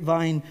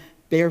grapevine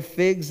bear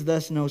figs?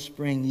 Thus no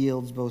spring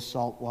yields both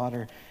salt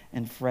water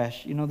and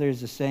fresh. You know,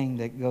 there's a saying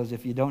that goes,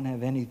 if you don't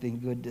have anything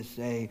good to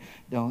say,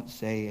 don't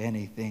say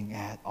anything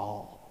at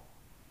all.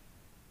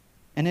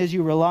 And as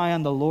you rely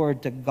on the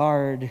Lord to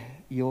guard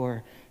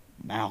your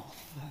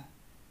mouth,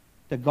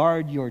 to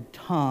guard your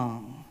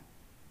tongue,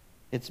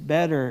 it's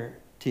better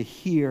to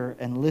hear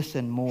and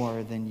listen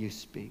more than you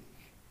speak.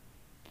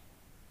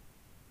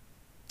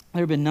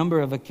 There have been a number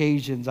of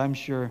occasions, I'm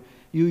sure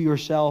you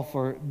yourself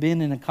or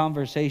been in a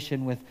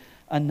conversation with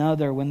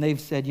another when they've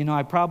said, you know,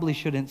 I probably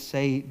shouldn't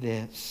say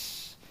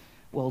this.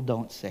 Well,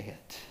 don't say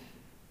it.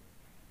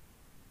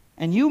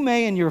 And you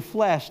may in your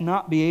flesh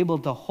not be able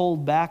to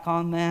hold back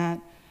on that,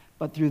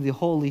 but through the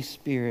Holy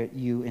Spirit,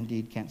 you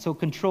indeed can. So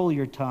control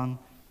your tongue.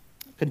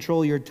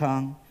 Control your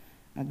tongue.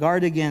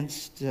 Guard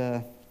against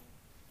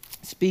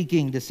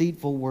speaking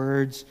deceitful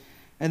words.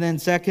 And then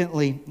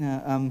secondly,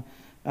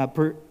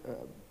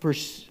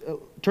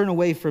 turn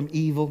away from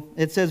evil.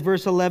 It says,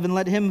 verse 11,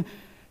 let him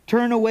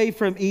turn away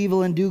from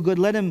evil and do good.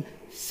 Let him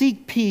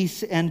seek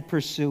peace and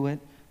pursue it.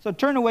 So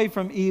turn away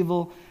from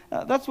evil.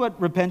 That's what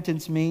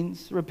repentance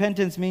means.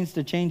 Repentance means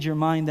to change your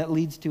mind. That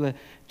leads to a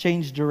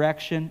changed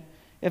direction.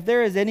 If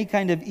there is any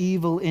kind of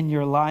evil in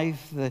your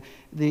life,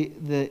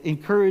 the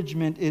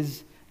encouragement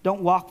is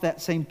don't walk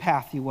that same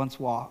path you once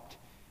walked.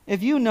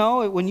 If you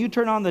know when you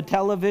turn on the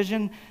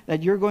television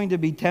that you're going to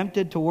be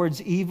tempted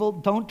towards evil,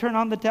 don't turn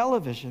on the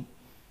television.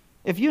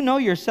 If you know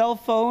your cell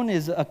phone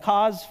is a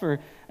cause for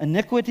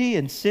iniquity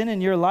and sin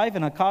in your life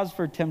and a cause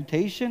for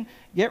temptation,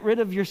 get rid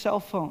of your cell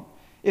phone.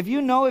 If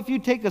you know if you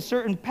take a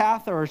certain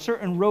path or a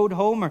certain road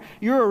home, or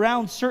you're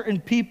around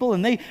certain people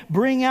and they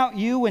bring out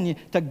you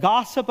to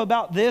gossip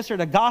about this or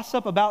to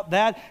gossip about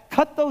that,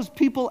 cut those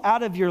people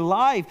out of your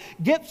life.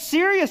 Get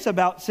serious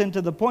about sin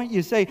to the point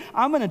you say,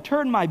 I'm going to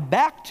turn my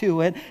back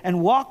to it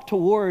and walk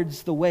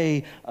towards the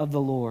way of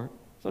the Lord.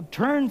 So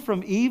turn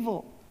from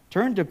evil.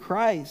 Turn to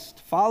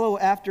Christ. Follow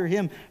after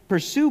Him.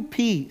 Pursue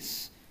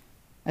peace.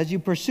 As you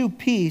pursue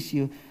peace,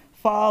 you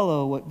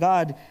follow what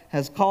God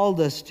has called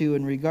us to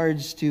in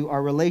regards to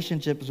our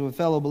relationships with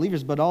fellow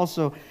believers, but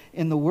also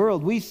in the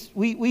world. We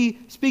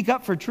speak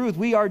up for truth.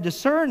 We are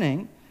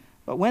discerning,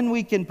 but when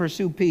we can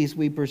pursue peace,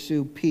 we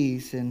pursue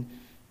peace in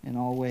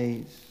all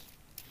ways.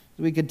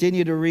 As we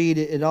continue to read,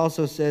 it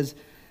also says,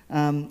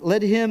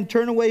 let him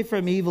turn away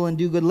from evil and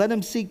do good. Let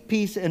him seek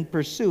peace and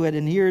pursue it.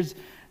 And here's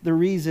the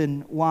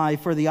reason why.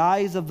 For the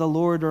eyes of the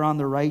Lord are on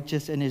the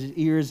righteous, and His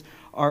ears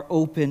are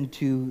open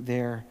to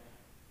their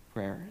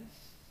prayers.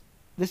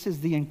 This is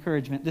the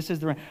encouragement. This is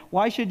the...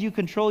 Why should you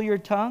control your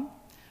tongue?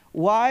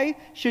 Why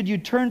should you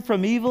turn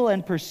from evil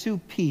and pursue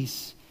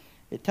peace?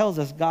 It tells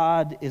us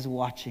God is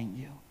watching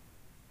you.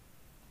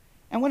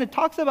 And when it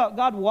talks about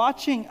God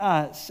watching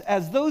us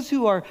as those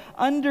who are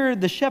under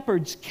the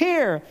shepherd's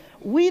care,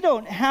 we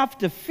don't have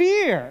to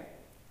fear.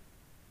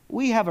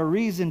 We have a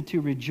reason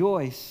to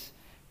rejoice,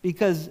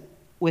 because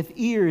with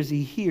ears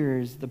He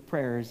hears the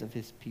prayers of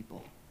His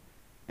people.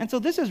 And so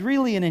this is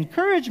really an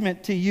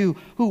encouragement to you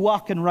who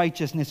walk in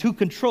righteousness, who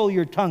control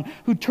your tongue,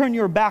 who turn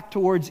your back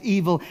towards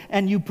evil,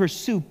 and you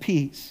pursue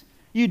peace.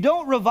 You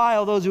don't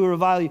revile those who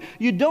revile you.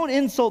 You don't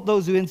insult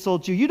those who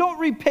insult you. You don't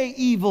repay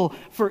evil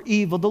for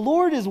evil. The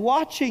Lord is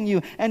watching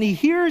you, and He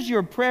hears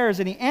your prayers,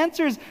 and He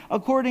answers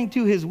according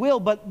to His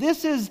will. But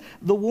this is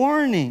the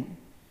warning.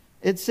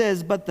 It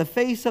says, but the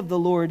face of the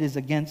Lord is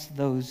against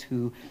those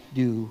who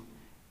do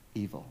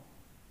evil.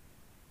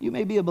 You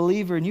may be a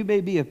believer and you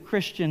may be a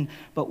Christian,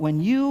 but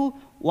when you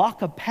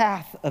walk a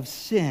path of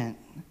sin,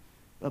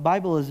 the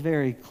Bible is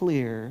very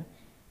clear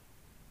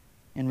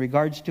in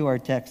regards to our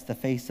text, the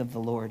face of the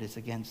Lord is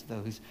against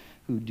those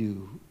who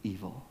do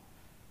evil.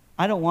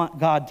 I don't want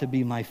God to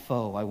be my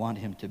foe. I want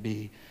Him to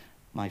be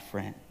my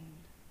friend.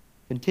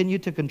 Continue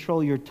to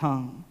control your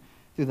tongue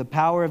through the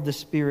power of the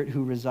Spirit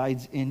who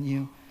resides in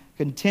you.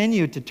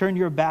 Continue to turn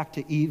your back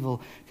to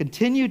evil.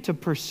 Continue to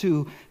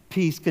pursue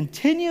peace.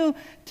 Continue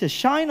to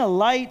shine a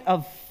light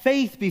of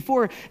faith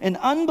before an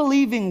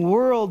unbelieving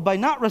world by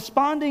not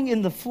responding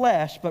in the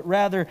flesh, but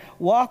rather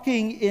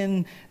walking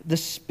in the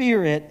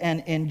Spirit,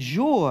 and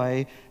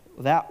enjoy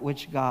that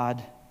which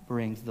God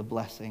brings, the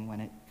blessing when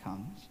it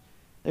comes.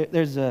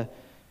 There's a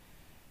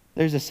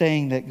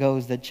saying that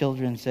goes that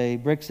children say,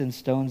 bricks and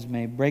stones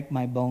may break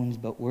my bones,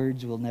 but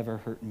words will never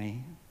hurt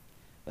me.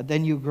 But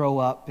then you grow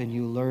up and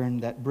you learn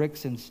that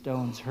bricks and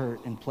stones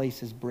hurt in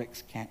places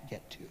bricks can't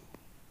get to.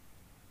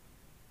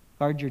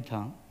 Guard your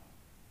tongue.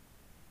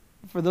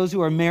 For those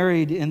who are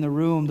married in the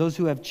room, those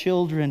who have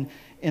children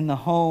in the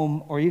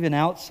home or even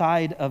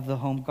outside of the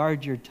home,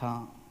 guard your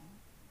tongue.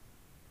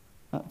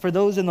 For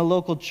those in the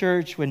local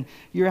church, when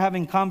you're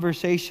having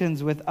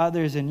conversations with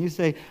others and you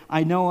say,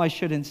 I know I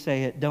shouldn't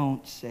say it,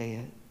 don't say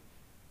it.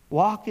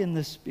 Walk in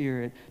the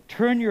Spirit,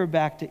 turn your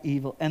back to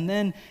evil, and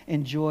then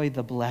enjoy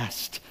the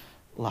blessed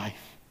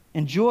life.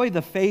 Enjoy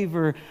the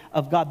favor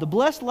of God. The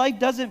blessed life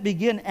doesn't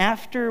begin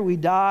after we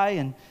die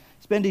and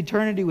spend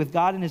eternity with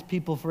God and His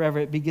people forever.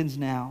 It begins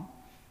now.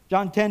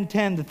 John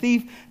 10:10, the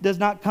thief does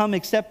not come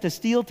except to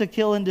steal, to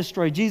kill, and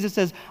destroy. Jesus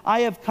says,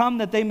 I have come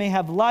that they may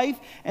have life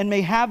and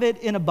may have it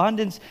in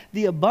abundance.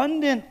 The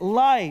abundant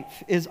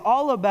life is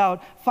all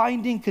about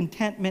finding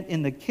contentment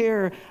in the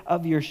care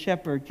of your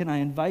shepherd. Can I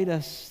invite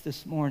us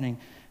this morning?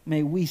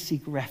 May we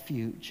seek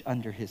refuge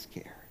under His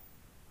care.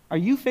 Are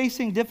you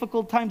facing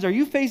difficult times? Are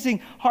you facing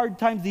hard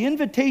times? The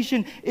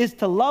invitation is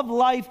to love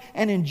life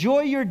and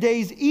enjoy your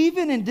days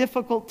even in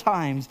difficult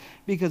times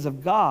because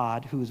of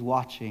God who is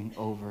watching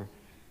over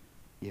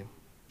you.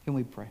 Can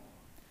we pray?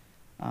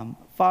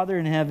 Father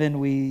in heaven,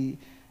 we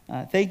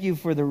thank you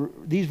for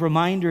these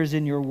reminders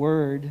in your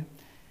word.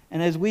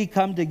 And as we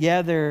come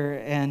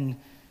together and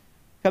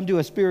come to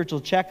a spiritual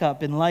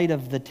checkup in light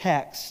of the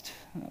text,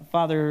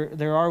 Father,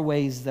 there are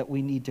ways that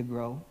we need to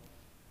grow.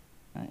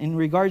 In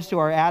regards to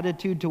our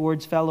attitude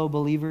towards fellow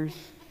believers,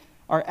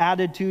 our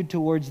attitude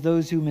towards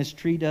those who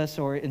mistreat us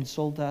or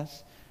insult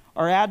us,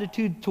 our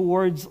attitude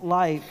towards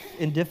life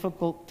in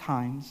difficult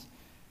times.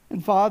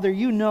 And Father,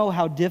 you know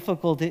how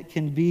difficult it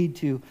can be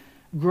to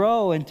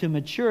grow and to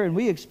mature, and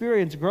we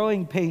experience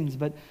growing pains,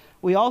 but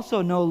we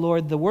also know,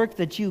 Lord, the work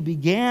that you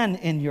began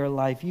in your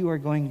life,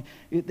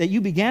 that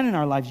you began in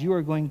our lives, you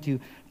are going to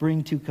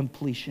bring to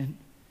completion.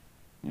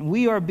 And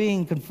we are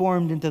being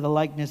conformed into the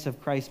likeness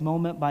of Christ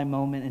moment by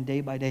moment and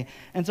day by day.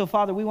 And so,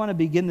 Father, we want to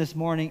begin this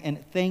morning in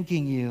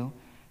thanking you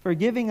for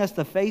giving us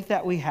the faith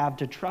that we have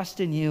to trust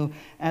in you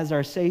as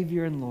our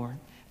Savior and Lord.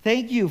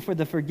 Thank you for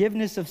the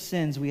forgiveness of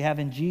sins we have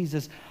in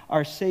Jesus,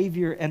 our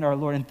Savior and our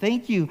Lord. And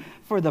thank you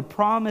for the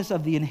promise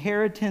of the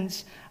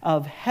inheritance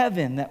of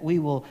heaven that we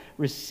will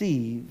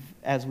receive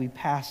as we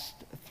pass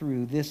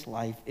through this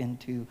life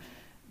into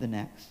the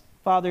next.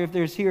 Father, if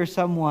there's here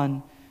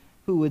someone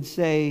who would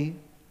say,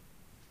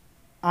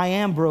 I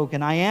am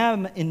broken, I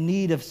am in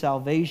need of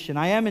salvation,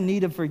 I am in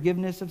need of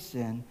forgiveness of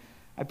sin,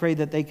 I pray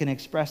that they can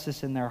express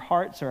this in their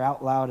hearts or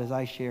out loud as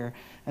I share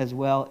as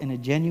well in a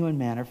genuine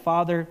manner.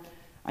 Father,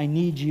 I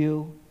need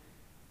you.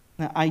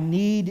 I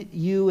need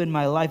you in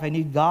my life. I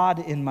need God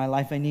in my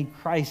life. I need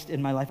Christ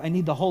in my life. I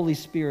need the Holy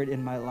Spirit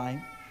in my life.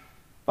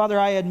 Father,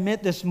 I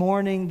admit this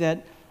morning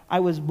that I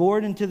was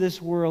born into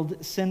this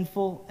world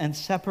sinful and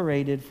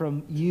separated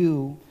from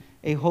you,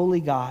 a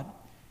holy God.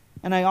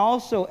 And I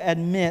also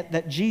admit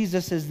that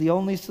Jesus is the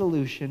only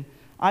solution.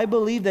 I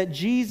believe that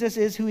Jesus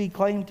is who he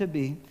claimed to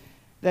be,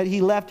 that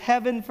he left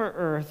heaven for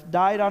earth,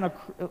 died on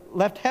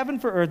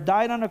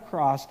a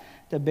cross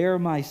to bear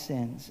my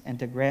sins and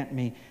to grant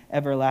me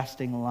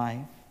everlasting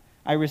life.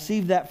 I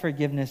receive that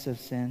forgiveness of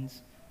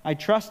sins. I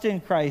trust in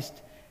Christ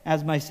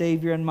as my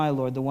Savior and my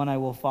Lord, the one I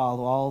will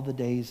follow all the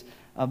days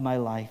of my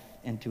life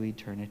into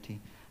eternity.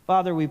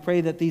 Father, we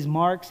pray that these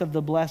marks of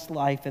the blessed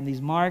life and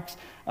these marks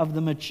of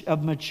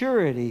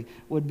maturity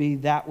would be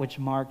that which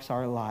marks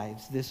our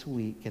lives this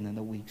week and in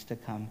the weeks to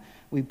come.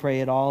 We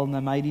pray it all in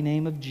the mighty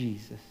name of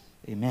Jesus.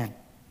 Amen.